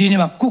ဒီနေ့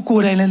မှာကို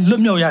ယ်တိုင်လည်းလွ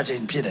တ်မြောက်ရခြ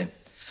င်းဖြစ်တယ်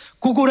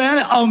ကိုယ်တိုင်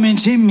လည်းအောင်မြင်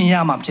ခြင်းမြင်ရ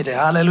မှာဖြစ်တယ်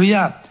ဟာလေလု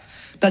ယာ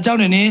ဒါကြောင့်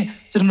ဒီ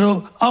ကျွန်တော်တို့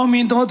အောင်မြ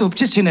င်တော်သူ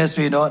ဖြစ်ခြင်းနဲ့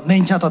ဆိုရင်တော့နှိ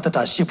မ်ချသောအသက်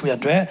တာရှိဖို့ရ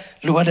တဲ့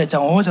လိုအပ်တဲ့အကြော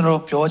င်းကိုကျွန်တော်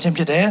တို့ပြောခြင်း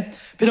ဖြစ်တယ်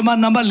ပြီးတော့မှ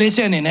နံပါတ် 4 ချ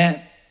က်အနေနဲ့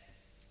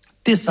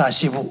သစ္စာ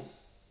ရှိဖို့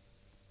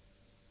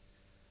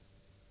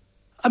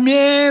အ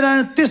မြဲတ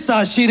မ်းသစ္စာ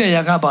ရှိတဲ့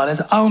ຢာကပါလဲ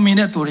ဆိုအောင်မြင်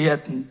တဲ့သူတွေ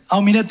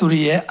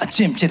ရဲ့အကျ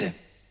င့်ဖြစ်တယ်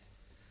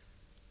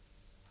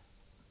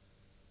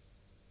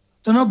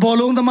ကျွန်တော်ဘော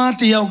လုံးသမား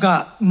တယောက်က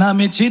နာမ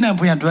ည်ကြီးနိုင်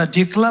ဖွယ်အတွက်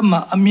ဒီ club မှာ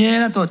အမြဲ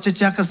တမ်းတော့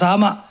ကြကစား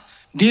မှ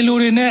ဒီလူ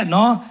တွေနဲ့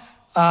နော်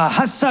ဟ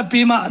တ်ဆက်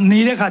ပြီးမှနေ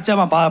တဲ့ခါကျ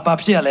မှဘာ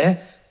ဖြစ်ရလဲ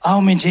အော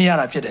င်မြင်ခြင်းရ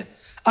တာဖြစ်တယ်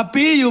အ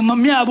ပေးယူမ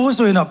မျှဘူး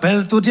ဆိုရင်တော့ဘယ်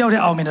သူတယောက်တ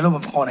ည်းအောင်မြင်တယ်လို့မ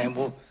ခေါ်နိုင်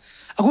ဘူး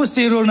အခု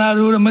စီရိုနာ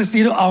ရိုမက်ဆီ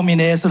တို့အောင်မြင်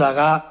တယ်ဆိုတာ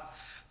က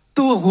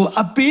သူ့ကို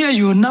အပေး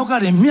ယူနောက်က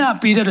နေမျှ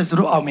ပေးတဲ့သူ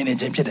တို့အောင်မြင်နေ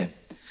ခြင်းဖြစ်တယ်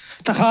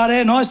တခါတ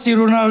ည်းနော်စီ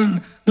ရိုနာ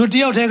လူတ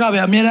ယောက်တည်းကပဲ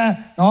အမြဲတမ်း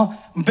နော်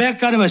ဘက်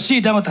ကနေရှိ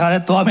တယ်တခါတ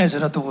ည်းသွားမယ်ဆို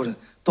တော့သူ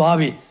သွား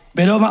ပြီဘ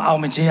ယ်တော့မှအော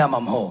င်မြင်ခြင်းရမှာ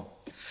မဟုတ်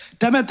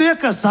ဒါပေမဲ့သူရဲ့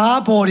ကစား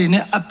ပေါ်တွေ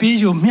နဲ့အပေး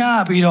ယူမျှ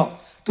ပြီးတော့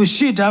သူ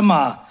ရှိတမ်း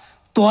မှာ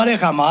သွားတဲ့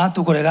အခါမှာ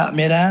သူကိုယ်ကအ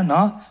မြဲတမ်း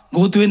နော်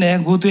ဂိုးသွင်းတယ်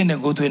ဒီဂိုးသွ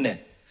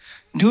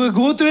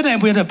င်းတယ်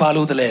ပြတဲ့ဘာ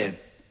လို့တလဲ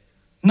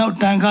နောက်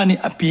တန်းကနေ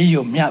အပြေးယူ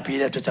မျှပေး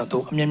တဲ့အတွက်ကြောင့်သူ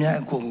အမြဲတမ်း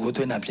အကို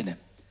သွင်းတာဖြစ်တယ်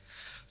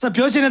ဆိုတော့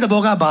ပြောချင်တဲ့သ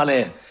ဘောကဘာလဲ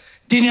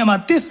ဒီနေရာမှာ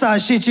တစ္ဆာ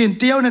ရှိခြင်း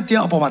တယောက်နဲ့တ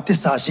ယောက်အပေါ်မှာတစ္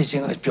ဆာရှိခြ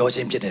င်းကိုပြောခြ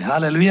င်းဖြစ်တယ်ဟာ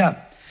လေလုယာ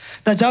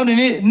ဒါကြောင့်ဒီ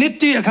နေ့နှစ်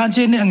တိအခန်း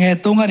ကြီးနဲ့ငယ်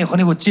3ကနေ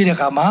9ကိုကြည့်တဲ့အ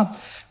ခါမှာ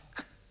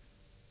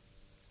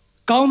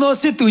ကောင်းသော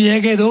စစ်သူရဲ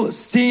ကဲ့သို့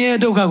ဆင်းရဲ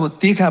ဒုက္ခကို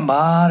သိခံ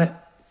ပါတဲ့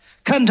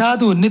ခံထား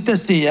သူနှစ်သ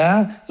က်စေရန်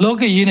လော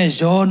ကကြီးနဲ့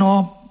ရောနှော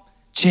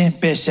ခြင်း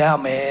ပယ်ရှား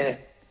မယ်တဲ့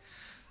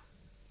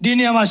ဒီ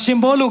နေရာမှာရှင်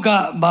ဘောလုက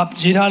ဘာ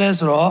ရေးထားလဲ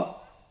ဆိုတော့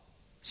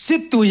စ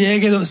စ်သူရဲ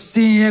ကဲ့သို့ဆ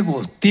င်းရဲကို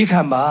သိ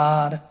ခံပါ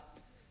တဲ့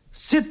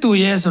စစ်သူ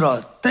ရဲဆိုတော့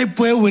တိုက်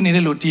ပွဲဝင်နေ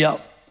တဲ့လူတယောက်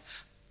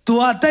သူ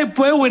ကတိုက်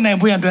ပွဲဝင်နိုင်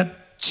ဖို့အတွက်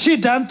ခြေ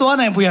တန်းသွား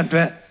နိုင်ဖို့အတွ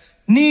က်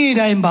နေ့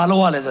တိုင်းဘာ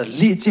လို့ရလဲဆိုတော့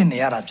လေ့ကျင့်နေ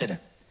ရတာဖြစ်တယ်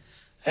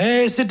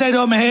စစ်တိုက်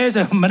တော့မဟဲ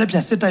ဆိုမနေ့ပြ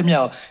န်စစ်တိုက်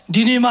မြောက်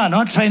ဒီနေ့မှ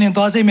နော် training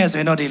သွားစိမ့်မယ်ဆို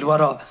ရင်တော့ဒီလူက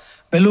တော့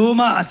ဘယ်လို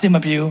မှအဆင်မ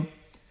ပြေဘူး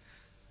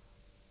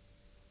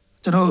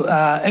ကျွန်တော်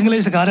အင်္ဂလိ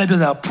ပ်စကားနဲ့ပြော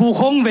တာဖူ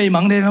ခုံးဝေးမှ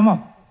န်တယ်မမ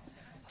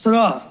ဆို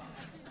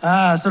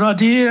တော့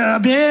ဒီ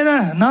အပြေ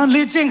နော်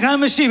လေ့ကျင့်ခန်း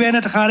မရှိဘဲ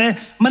နဲ့တခါတည်း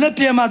မနေ့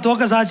ပြန်မှတော့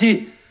ကစားကြည့်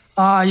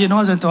you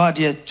know ဆိုတော့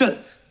ဒီ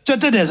ကျွတ်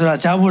တက်တယ်ဆိုတာ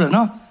ကြားဖို့တယ်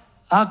နော်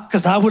က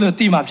စားဖို့လို့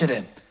တိမှဖြစ်တ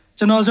ယ်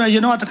ကျွန်တော်ဆိုရင်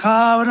you know တခါ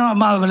တော့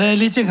မ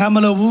လေ့ကျင့်ခန်းမ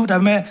လုပ်ဘူးဒါ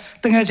ပေမဲ့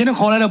တကယ်ချင်း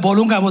ခေါ်လိုက်တော့ဘော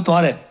လုံးကန်ဖို့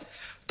သွားတဲ့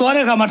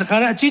အခါမှာတခါ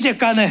တည်းအကြီးကျယ်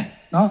ကန်တယ်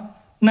နော်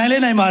နို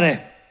င်ပါတယ်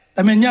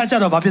ဒါပေမဲ့ညကျ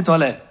တော့ဘာဖြစ်သွား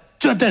လဲ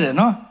ကျွတ်တက်တယ်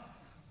နော်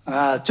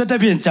ကျွတ်တက်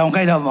ပြင်ကြောင်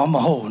ခိုက်တော့မ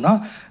ဟုတ်ဘူးနော်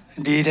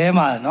ဒီထဲ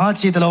မှာနော်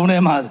ခြေတလုံးထဲ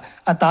မှာ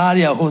အသား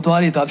တွေကဟိုသွား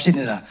တွေသွားဖြစ်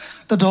နေတာ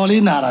တော်တော်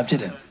လေးနာတာဖြစ်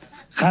တယ်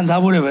ခံစား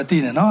ဖို့တွေပဲသိ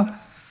နေနော်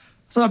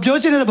ဆိုတော့ပြော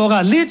ချင်တဲ့ဘောက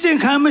လေ့ကျင့်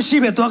ခန်းမရှိ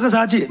ပဲသွားက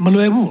စားကြည့်မ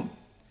လွယ်ဘူး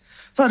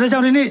ဆိုတော့ဒါကြော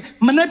င့်ဒီနေ့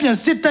မနေ့ပြန်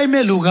စစ်တိုက်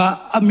မဲ့လူက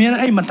အမြဲတ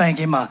မ်းအဲ့မတိုင်ခ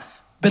င်မှာ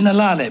ဘယ်နှ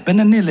လလဲဘယ်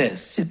နှနှစ်လဲ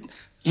စစ်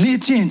လေ့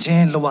ကျင့်ခြ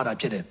င်းလုပ်ရတာ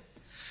ဖြစ်တယ်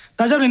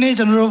ဒါကြောင့်ဒီနေ့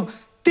ကျွန်တော်တို့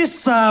တစ္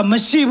ဆာမ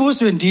ရှိဘူး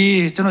ဆိုရင်ဒီ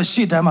ကျွန်တော်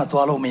ရှေ့တန်းမှာ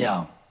သွားလို့မရအော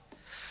င်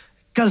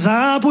က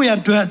စားဖို့ရ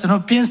အတွက်ကျွန်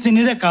တော်ပြင်ဆင်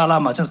နေတဲ့ကာလ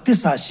မှာကျွန်တော်တစ္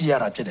ဆာရှိရ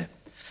တာဖြစ်တယ်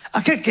အ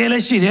ခက်ခဲလ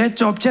ည်းရှိတယ်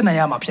ကြော်ဖြတ်နိုင်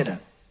ရမှာဖြစ်တယ်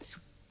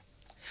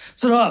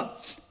ဆိုတော့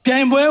ပြို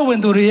င်ပွဲဝင်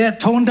သူတွေရဲ့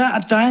ထုံတန်း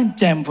အတိုင်း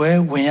ပြိုင်ပွဲ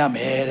ဝင်ရမ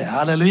ယ်တဲ့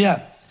ဟာလေလုယာ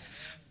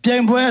ပြို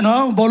င်ပွဲ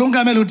နော်ဘောလုံးက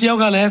မဲ့လူတယောက်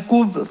ကလည်း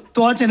ကို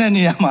သွားချင်တဲ့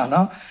နေရာမှာ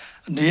နော်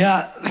ဒီက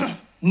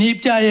နီး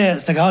ပြရဲ့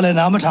စကားလည်း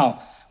နားမထောင်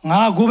ငါ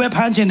ကိုပဲဖ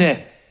မ်းချင်တယ်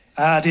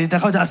ဒီတ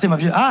စ်ခေါက်ကျအဆင်မ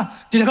ပြေ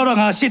ဒီတစ်ခေါက်တော့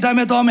ငါရှစ်တိုင်း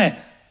မဲ့သွားမယ်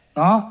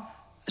နော်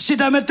ရှစ်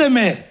တိုင်းမဲ့တက်မ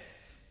ယ်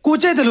กู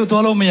ใจแต่รู้ตัว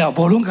เราไม่อยากบ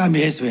อกลุงการเบ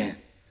สเว้ย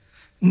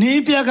นี่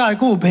เปียก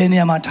กูเบเนี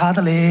ยมาท้าท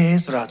ะเล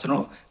สุดาจน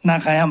นา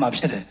คายามาเ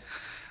พียด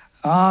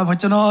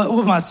จนอุ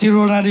ปมาซีโร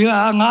นาดี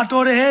งาโต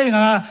เร่ง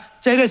า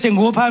ใจได้เชิง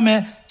หัวพายไหม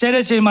ใจไ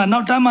ด้เชิงมานอ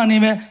กด้านมานี่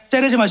ไหมใจ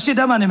ได้เชิงมาชิด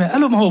ด้านมานี่ไหมอา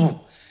รมณ์หู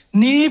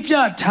นี่เปีย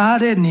ท้า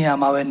เร่เนี่ย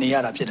มาเวนี่ยา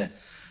รับเพียด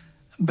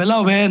เบล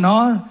ล์เบเนา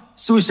ะ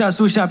สุ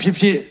ชา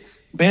พี่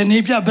เบนี่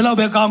เปียเบลล์เ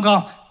บกาง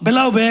เบล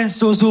ล์เบ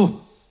สู้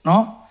เนา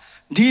ะ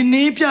ดี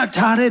นี่เปีย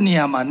ท้าเร่เนี่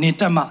ยมานี่แ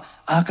ต่มา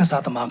อากาศ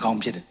ตมากาง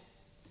เพียด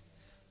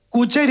กู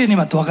ใจได้นี่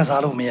มาตัวกาศ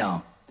ลูไม่เอา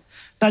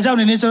แต่เจ้า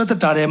นี่จะรู้ตั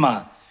ดอะไรมา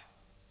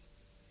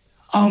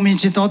เอามิน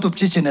จิตตัวตุบ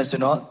จิตเนี่ยสิ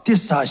นะที่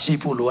สาชี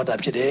ผู้ล้วนดับ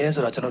เฉยสุ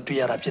ดาจะนตุ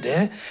ยาดับเฉย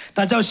แ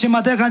ต่เจ้าชิมา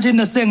เตกันจิ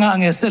นเสงา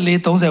งเสลี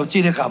ตรงเสวจี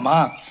เรขามา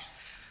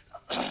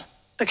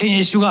แต่ขี้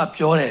ยิชูกับเ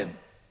ปียวเลย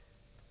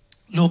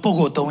ลูป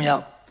กูตรงยาว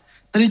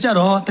แต่นี่จะร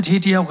อแต่ที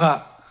เดียวก็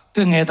ตั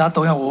วเงยตาตร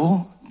งยาว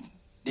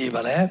ดีไป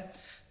เลย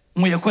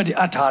มึงอยากคุยดี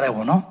อัฐาเลยว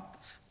ะเนาะ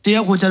เดีย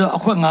วกูจะรอ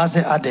คุยงาเส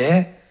อัดเด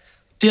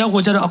เดียวกู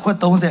จะรอคุย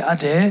ตรงเสอัด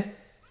เด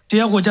เดี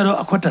ยวกูจะร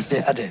อคุยตัดเส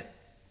อัดเด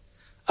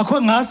အခု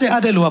90အ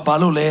တဲ့လူကဘာ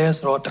လို့လဲ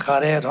ဆိုတော့တခါ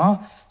တည်းနော်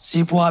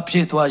စီးပွားဖြ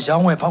စ်သွားရော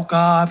င်းဝယ်ဖောက်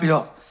ကားပြီး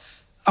တော့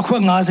အခု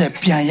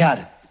90ပြန်ရတ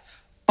ယ်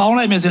ပေါင်း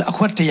လိုက်မယ်ဆိုအ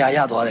ခု100ရ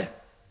သွားတယ်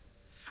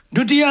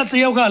ဒုတိယတ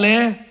ယောက်ကလ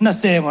ည်း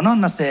20ပေါ့နော်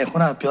20ခု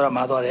နပြောရ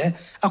မှာသွားတယ်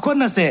အခု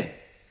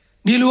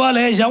20ဒီလူကလ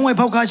ည်းရောင်းဝယ်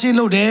ဖောက်ကားရှင်း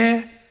လုပ်တယ်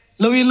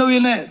လုပ်ရင်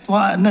နဲ့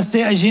သွား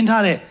20အရင်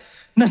ထားတယ်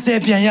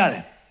20ပြန်ရတ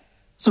ယ်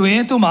ဆိုရ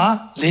င်သူ့မှာ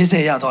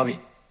40ရသွားပြီ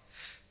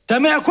ဒါ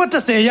ပေမဲ့အခု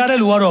30ရတဲ့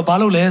လူကတော့ဘာ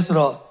လို့လဲဆို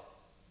တော့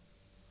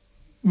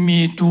มี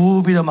တူ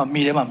ပြီးတော့မှ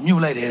มีထဲမှာမြု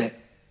ပ်လိုက်တယ်တဲ့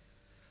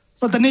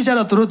ဆိုတော့တနေ့ကျ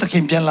တော့သူတို့တခ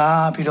င်ပြန်လာ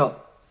ပြီးတော့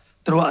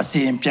သူတို့အစီ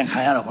ရင်ပြန်ခံ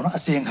ရတာပေါ့နော်အ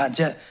စီရင်ခံ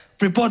ချက်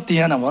report တင်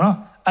ရတာပေါ့နော်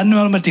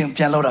annual meeting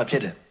ပြန်လုပ်တာဖြ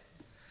စ်တယ်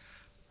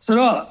ဆို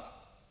တော့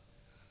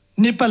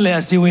နိပတ်လေ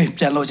အစီဝေး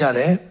ပြန်လုပ်ကြတ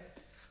ယ်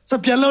ဆို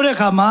တော့ပြန်လုပ်တဲ့အ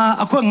ခါမှာ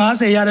အခု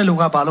90ရတဲ့လူ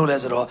ကဘာလုပ်လဲ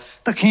ဆိုတော့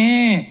တခ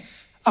င်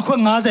အခု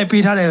90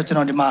ပေးထားတယ်ကျွန်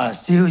တော်ဒီမှာ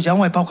စီရော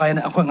င်းဝယ်ပေါက်ခိုင်း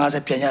နေအခု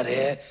90ပြန်ရတ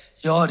ယ်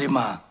ရောဒီ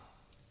မှာ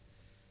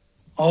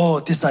အိုး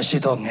တစ္ဆာရှိ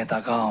တော့ငယ်တာ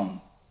ကောင်း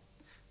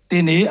ဒီ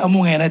နေ့အမှု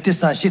ငယ်နဲ့တစ္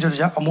ဆာရှိတဲ့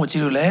ကြောင့်အမှု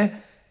ကြီးလို့လဲ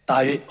တာ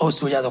၍အုပ်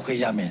ဆိုရတော့ခွင့်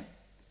ရမယ်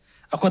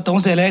အခု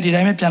30လဲဒီ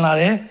တိုင်းပဲပြန်လာ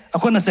တယ်အ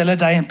ခု20လဲ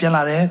တိုင်းပြန်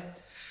လာတယ်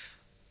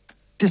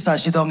တစ္ဆာ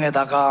ရှိတော့ငယ်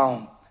တာကောင်း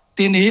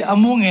ဒီနေ့အ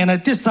မှုငယ်နဲ့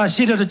တစ္ဆာ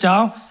ရှိတဲ့ကြော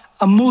င့်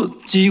အမှု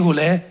ကြီးကို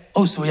လဲ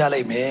အုပ်ဆိုရလိ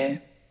မ့်မယ်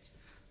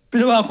ပြီး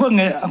တော့အ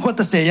ခု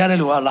30ရတဲ့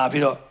လူကလာ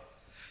ပြီးတော့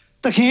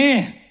တခ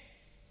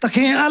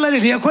င်အားလ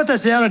ည်းဒီအခု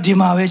30ရတော့ဒီ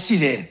မှာပဲရှိ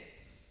တယ်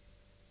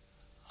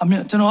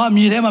ကျွန်တော်အ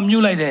မြေထဲမှာမြု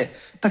ပ်လိုက်တယ်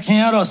တခင်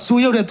ကတော့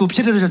စူးရုပ်တဲ့သူဖြ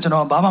စ်တဲ့ကျွန်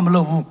တော်ဘာမှမ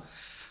လုပ်ဘူး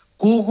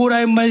ကိုယ်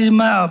တိုင်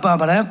မပါ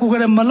ဗလားကိုယ်က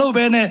လည်းမလုပ်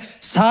ဘဲနဲ့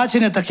စားချ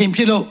င်တဲ့တခင်ဖြ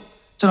စ်လို့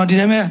ကျွန်တော်ဒီ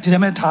တိုင်း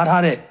ပဲ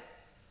ထားတယ်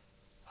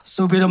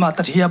ဆိုပြီးတော့မှတ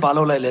တိယဘာ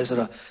လုပ်လိုက်လဲဆို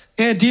တော့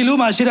ဒီလူ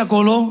မှရှိတဲ့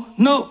ကိုလုံး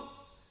နှုတ်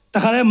တ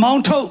ခါတည်းမော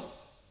င်းထုတ်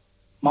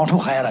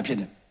ခိုင်းရတာဖြစ်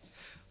တယ်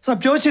ဆိုတော့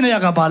ပြောချင်တဲ့ရ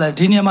ကဘာလဲ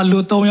ဒီနေရာမှာလူ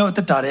3ယောက်တ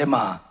က်တာထဲ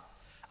မှာ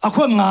အ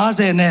ခု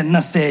90နဲ့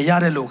20ရ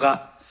တဲ့လူက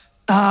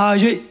တာ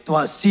၍သူက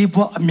စီး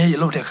ပွားအမြဲ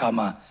လုပ်တဲ့ခါ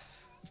မှာ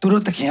သူ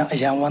တို့တခင်အ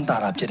ယံဝမ်းတာ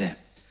တာဖြစ်တယ်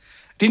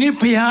ဒီနေ့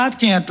ဘုရား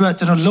ခင်အတွက်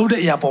ကျွန်တော်လှုပ်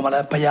တဲ့အရာပေါ်မှာလ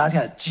ည်းဘုရားခ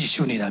င်ကြည်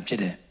ရှုနေတာဖြစ်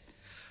တယ်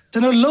ကျွ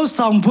န်တော်လှုပ်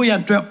ဆောင်ဖို့ရ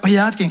အတွက်ဘု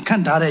ရားခင်ခ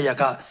န့်ထားတဲ့အရာ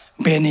က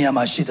ဘယ်နေရာ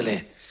မှာရှိသလဲ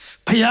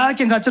ဘုရားခ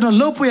င်ကကျွန်တော်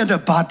လှုပ်ဖို့ရအတွ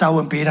က်ဘာတာဝ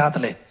န်ပေးထားသ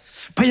လဲ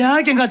ဘုရား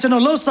ခင်ကကျွန်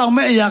တော်လှုပ်ဆောင်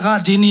မဲ့အရာက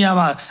ဒီနေရာ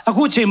မှာအ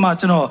ခုချိန်မှာ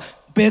ကျွန်တော်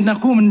ဘယ်နှ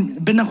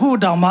ခု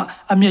တောင်မှ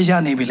အမြဲရ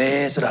နေပြီလဲ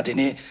ဆိုတာဒီ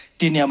နေ့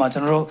ဒီနေရာမှာကျွ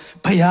န်တော်တို့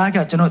ဘုရားက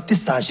ကျွန်တော်တ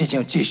စ္ဆာရှိခြ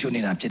င်းကြည်ရှု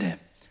နေတာဖြစ်တယ်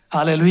ဟာ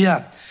လေလုယာ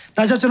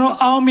ဒါကြောင့်ကျွန်တော်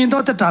အောင်မြင်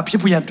သောတတာဖြစ်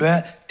ဖို့ရအတွက်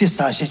တစ္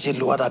ဆာရှိခြင်း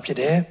လိုအပ်တာဖြစ်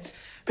တယ်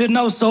ပြီး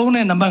နောက်ဆုံး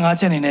နဲ့နံပါတ်5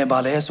ချက်အနေနဲ့ပါ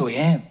လဲဆိုရ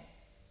င်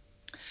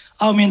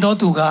အောင်မြင်သော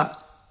သူက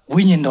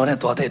ဝိညာဉ်တော်နဲ့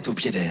သွားတဲ့သူ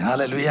ဖြစ်တယ်ဟာ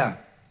လေလုယာ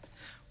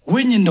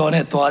ဝိညာဉ်တော်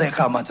နဲ့သွားတဲ့အ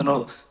ခါမှာကျွန်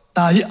တော်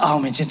တာရအော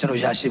င်မြင်ခြင်းကျွန်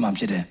တော်ရရှိမှာ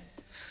ဖြစ်တယ်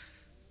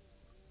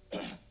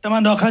တမ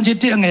န်တော်ခန်းကြီး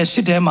1အငယ်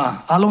8ထဲမှာ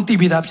အားလုံးသိ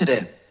ပြီးသားဖြစ်တ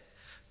ယ်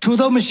ထူ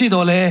သောမရှိ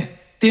တော့လဲ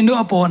တင်တို့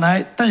အပေါ်၌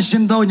တန်ရှ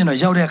င်သောညတော်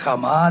ရောက်တဲ့အခါ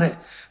မှာတဲ့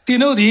တင်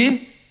တို့ဒီ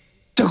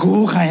တကူ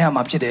ခံရ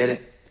မှာဖြစ်တယ်တဲ့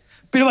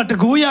ပြီးတော့တ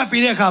ကူရ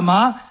ပြီးတဲ့အခါမှာ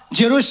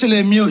ဂျေရုရှလ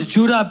င်မြို့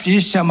ယူဒပြည်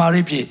ရှမာ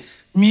ရိပြည်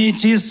မြေ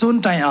ကြီးစွ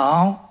န်းတိုင်အော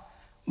င်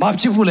ဘာ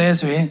ဖြစ်ဖို့လဲ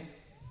ဆိုရင်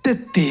တက်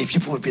တည်ဖြ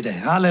စ်ဖို့ဖြစ်တယ်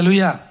ဟာလေလု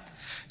ယာ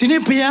ဒီ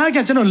နေ့ဘုရားက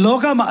ကျွန်တော်လော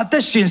ကမှာအသ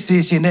က်ရှင်စေ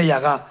ခြင်းတဲ့အရာ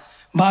က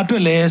ဘာအတွ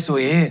က်လဲဆို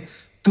ရင်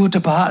သူတ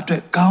စ်ပါးအတွ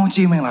က်ကောင်း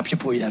ချီးမင်္ဂလာဖြစ်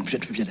ဖို့ရဖြ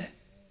စ်တယ်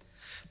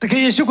တက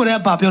ယ်ယေရှုကိုယ်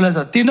ကပြောလဲ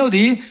ဆိုတင်တို့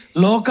ဒီ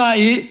လောက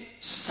၏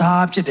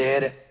စားဖြစ်တယ်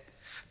တဲ့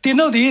တင်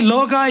တို့ဒီ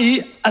လောက၏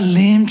အလ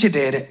င်းဖြစ်တ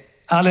ယ်တဲ့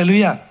ဟာလေလု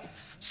ယာ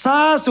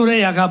စားဆိုတဲ့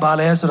အရာကဘာ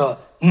လဲဆိုတော့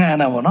ငံ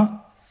တာပေါ့နော်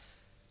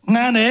င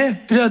န်းတယ်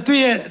ပြီးတော့သူ့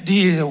ရဲ့ဒီ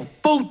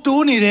ပုတ်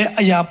တိုးနေတဲ့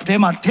အရာထဲ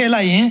မှာထည့်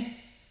လိုက်ရင်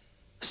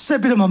ဆက်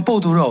ပြီးတော့မပု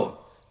တ်တူတော့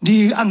ဒီ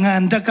အငံ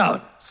တက်က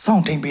စော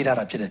င့်ထိန်ပေးတာ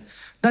ဖြစ်တယ်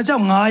ဒါကြော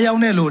င့်9ယော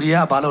က်နဲ့လူတွေက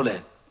ဘာလုပ်လဲ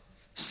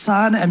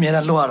စားနဲ့အမြဲတ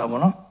မ်းလွှတ်ရတာ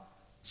ပေါ့နော်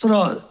ဆို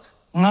တော့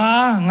ငါ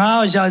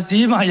ရာ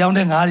စီးမှာရောင်း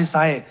တဲ့ငါးတွေ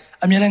စားရင်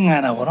အမြဲတမ်းငံ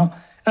တာပေါ့နော်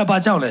အဲ့ဒါဘာ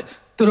ကြောင့်လဲ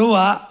သူတို့က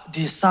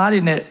ဒီစားတွေ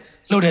နဲ့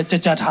လှုပ်တဲ့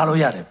ကြက်ထားလို့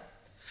ရတယ်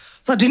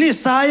ဆိုတော့ဒီနေ့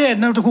စားရဲ့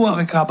နောက်တစ်ခု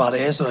ကပါ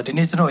လဲဆိုတော့ဒီ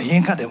နေ့ကျွန်တော်ဟ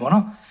င်းခတ်တယ်ပေါ့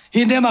နော်ဟ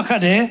င်းထဲမှာခ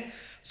တ်တယ်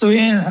ဆိုရ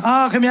င်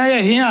ခင်ဗျား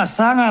ရဲ့ဟင်းက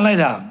စားငံလိုက်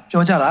တာ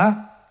ပြောကြလား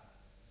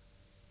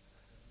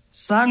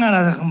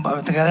Sanga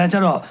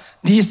Tagajaro,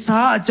 the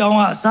Sa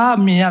Jonga, Sa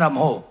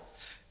Miaramo.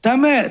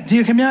 Dame,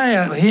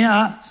 Dicamia,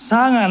 here,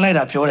 Sanga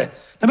later pure.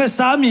 Dame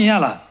Sa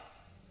Miala,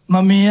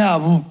 Mamia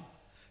Wu.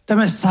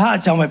 Dame Sa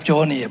Jama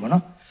Pioni,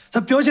 no? The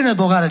Piojin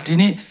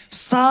Bogaratini,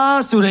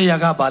 Sa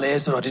Sureyaga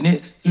Bales or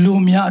Dini,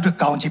 Lumia to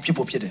county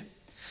people pide.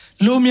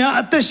 Lumia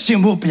at the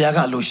Shimbu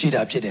Piaga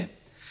Lushida pide.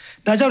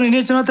 That's how in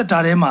nature of the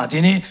Tarema,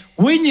 Dini,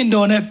 winning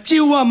don a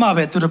pure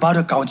mabe to the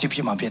battle county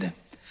Pima pide.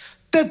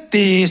 That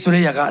day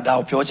Sureyaga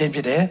Dao Piojin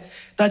pide.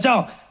 That's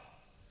how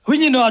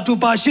when you know to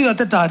pass at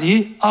the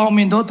Tadi, I'll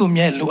mean to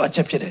me lu a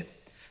chapide.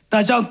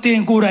 That's how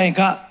Tin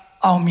Kuranka,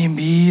 I'll mean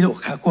be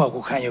look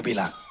Kakua can you be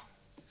la.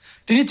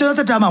 The nature of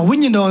the Tama,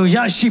 when you know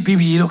Yashi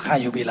Bibi look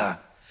can you be la.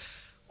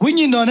 When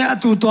you know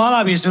that to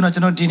Alabi, so not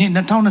in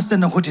the town of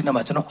Send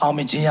Hutinamachano, I'll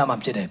mean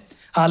Chiam pide.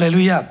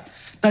 Hallelujah.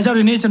 That's how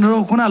the nature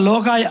of Kuna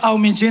Logai, I'll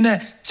mention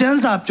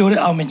chance up to the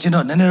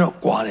Almenchino, Nero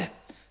Quare.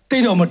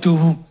 They don't want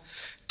to.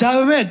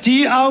 Tave,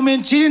 T.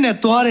 Almenchin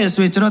at Torres,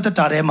 which not the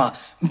Tarema,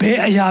 Be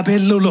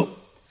Ayabe Lulu,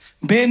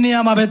 Be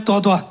Niamabe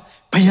Totua,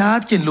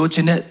 Payatkin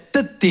Lucine,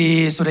 the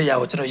days to the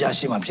Yawatano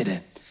Yashima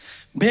Pide.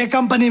 Be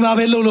Company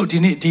Mabe Lulu,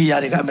 Dini,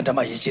 Yariga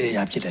Metama Yachide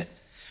Yapide.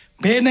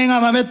 Be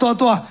Nangamabe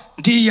Totua,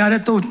 D.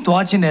 Yareto,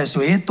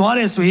 Tuachine,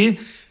 Torres,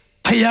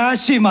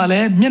 Payashi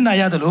Male,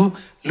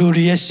 Minayadalu.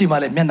 Lurishi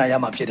male mena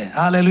yama pide.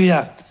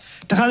 Hallelujah.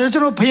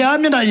 Takajano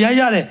payamina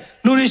yayare.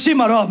 Lurishi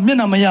maro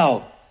mina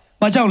mayao.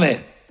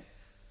 Bajaule.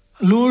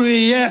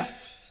 Lurie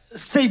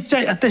say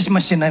jay attach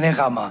machine and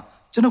hama.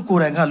 Jano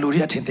kuranga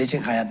luri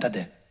attention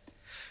hayatade.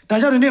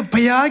 Dajani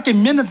payaki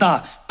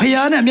minata.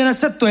 Payana mina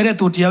set to ere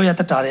to Tia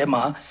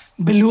Tarema.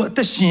 Belu at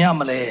the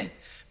shiamale.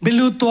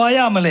 Belu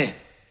toyamale.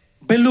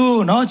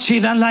 Belu no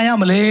chilan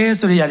layamale.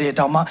 Suriari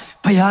tama.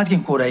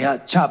 Payakin kuraya.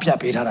 Chapia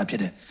pita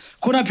pide.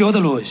 Kuna pio the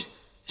luge.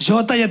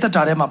 Jota yet the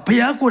Tarema,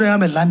 Payakura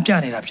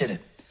Lampiani appeared.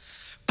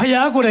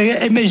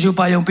 Payakure, a measure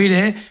by your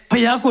pide,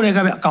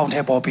 Payakure account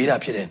have or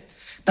pida pide.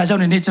 That's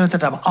only nature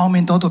that I'm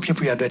arming to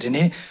people are ready.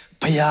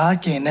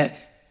 Payakin,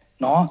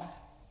 no,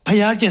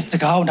 Payakis the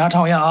cow, not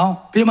how ya,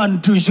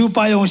 Piman to you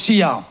by your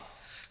shia.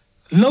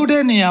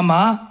 Loaded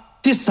Niama,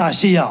 Tissa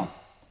shia.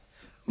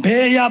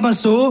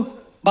 Bayamasu,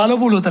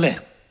 Balobulutale.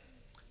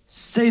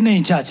 Say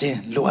name chachi,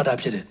 Luada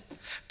pide.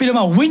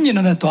 Pirama winning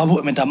on the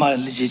Tabu Metama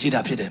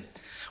Ligida pide.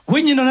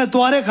 When you know that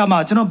Tuare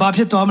Kamachano,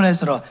 Bapi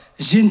Tomlesro,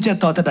 Jinche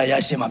Tota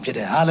Yashima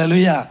Pide.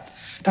 Hallelujah.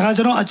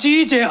 Takajano, a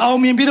chiche,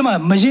 Aumi Bidama,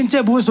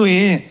 Majinche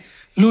Busui,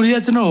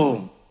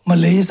 Luriatano,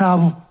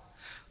 Malaysabu.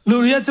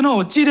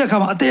 Luriatano, Chida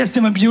Kama,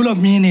 Testima Bula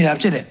Mini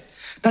Rapide.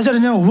 That's what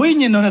you know, when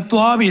you know that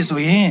Tuabis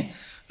we,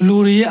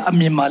 Luria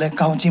Amimale,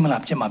 County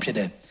Malapima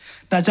Pide.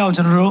 That's how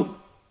you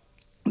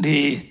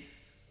the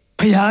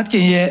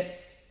Payatki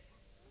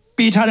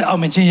Peter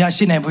Almachin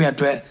Yashin and we are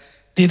to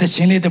did the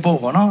Chinley de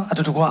Bobono, at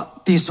the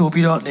Gua, the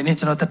Subiro, the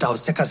nature of the Tau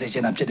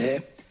Secasation up today.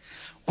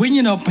 When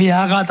you know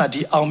Piaga that the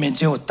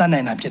Almenjo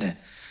Tanan up today.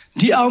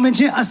 The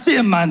Almenjin a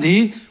same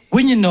mandi,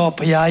 when you know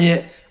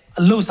Piaye,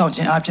 a low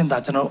sounding option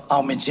that you know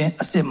Almenjin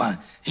a same man,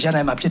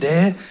 Janam up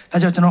today,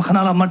 as you know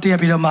Hanala Matia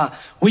Pirama,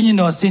 when you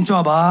know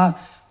Sinchoba,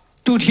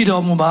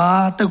 Tutito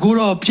Muba, the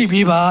Guru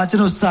Pipiba,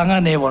 General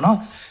Sanga Nevono,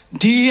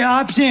 the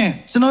option,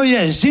 so no,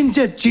 yes,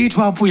 Jinja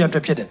G12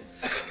 Puya.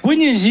 When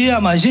you see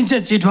my Jinja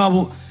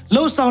G12.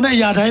 Low sound at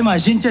Yadama,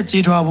 Jinja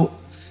G12.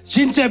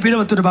 Jinja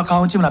Piro to the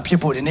Bacounty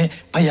people in it,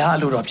 Paya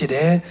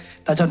Lurapide,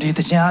 that's on the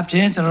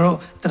champions and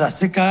that are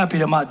sick up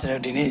in the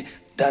margin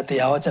that they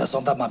are just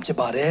on the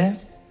Mapchibare.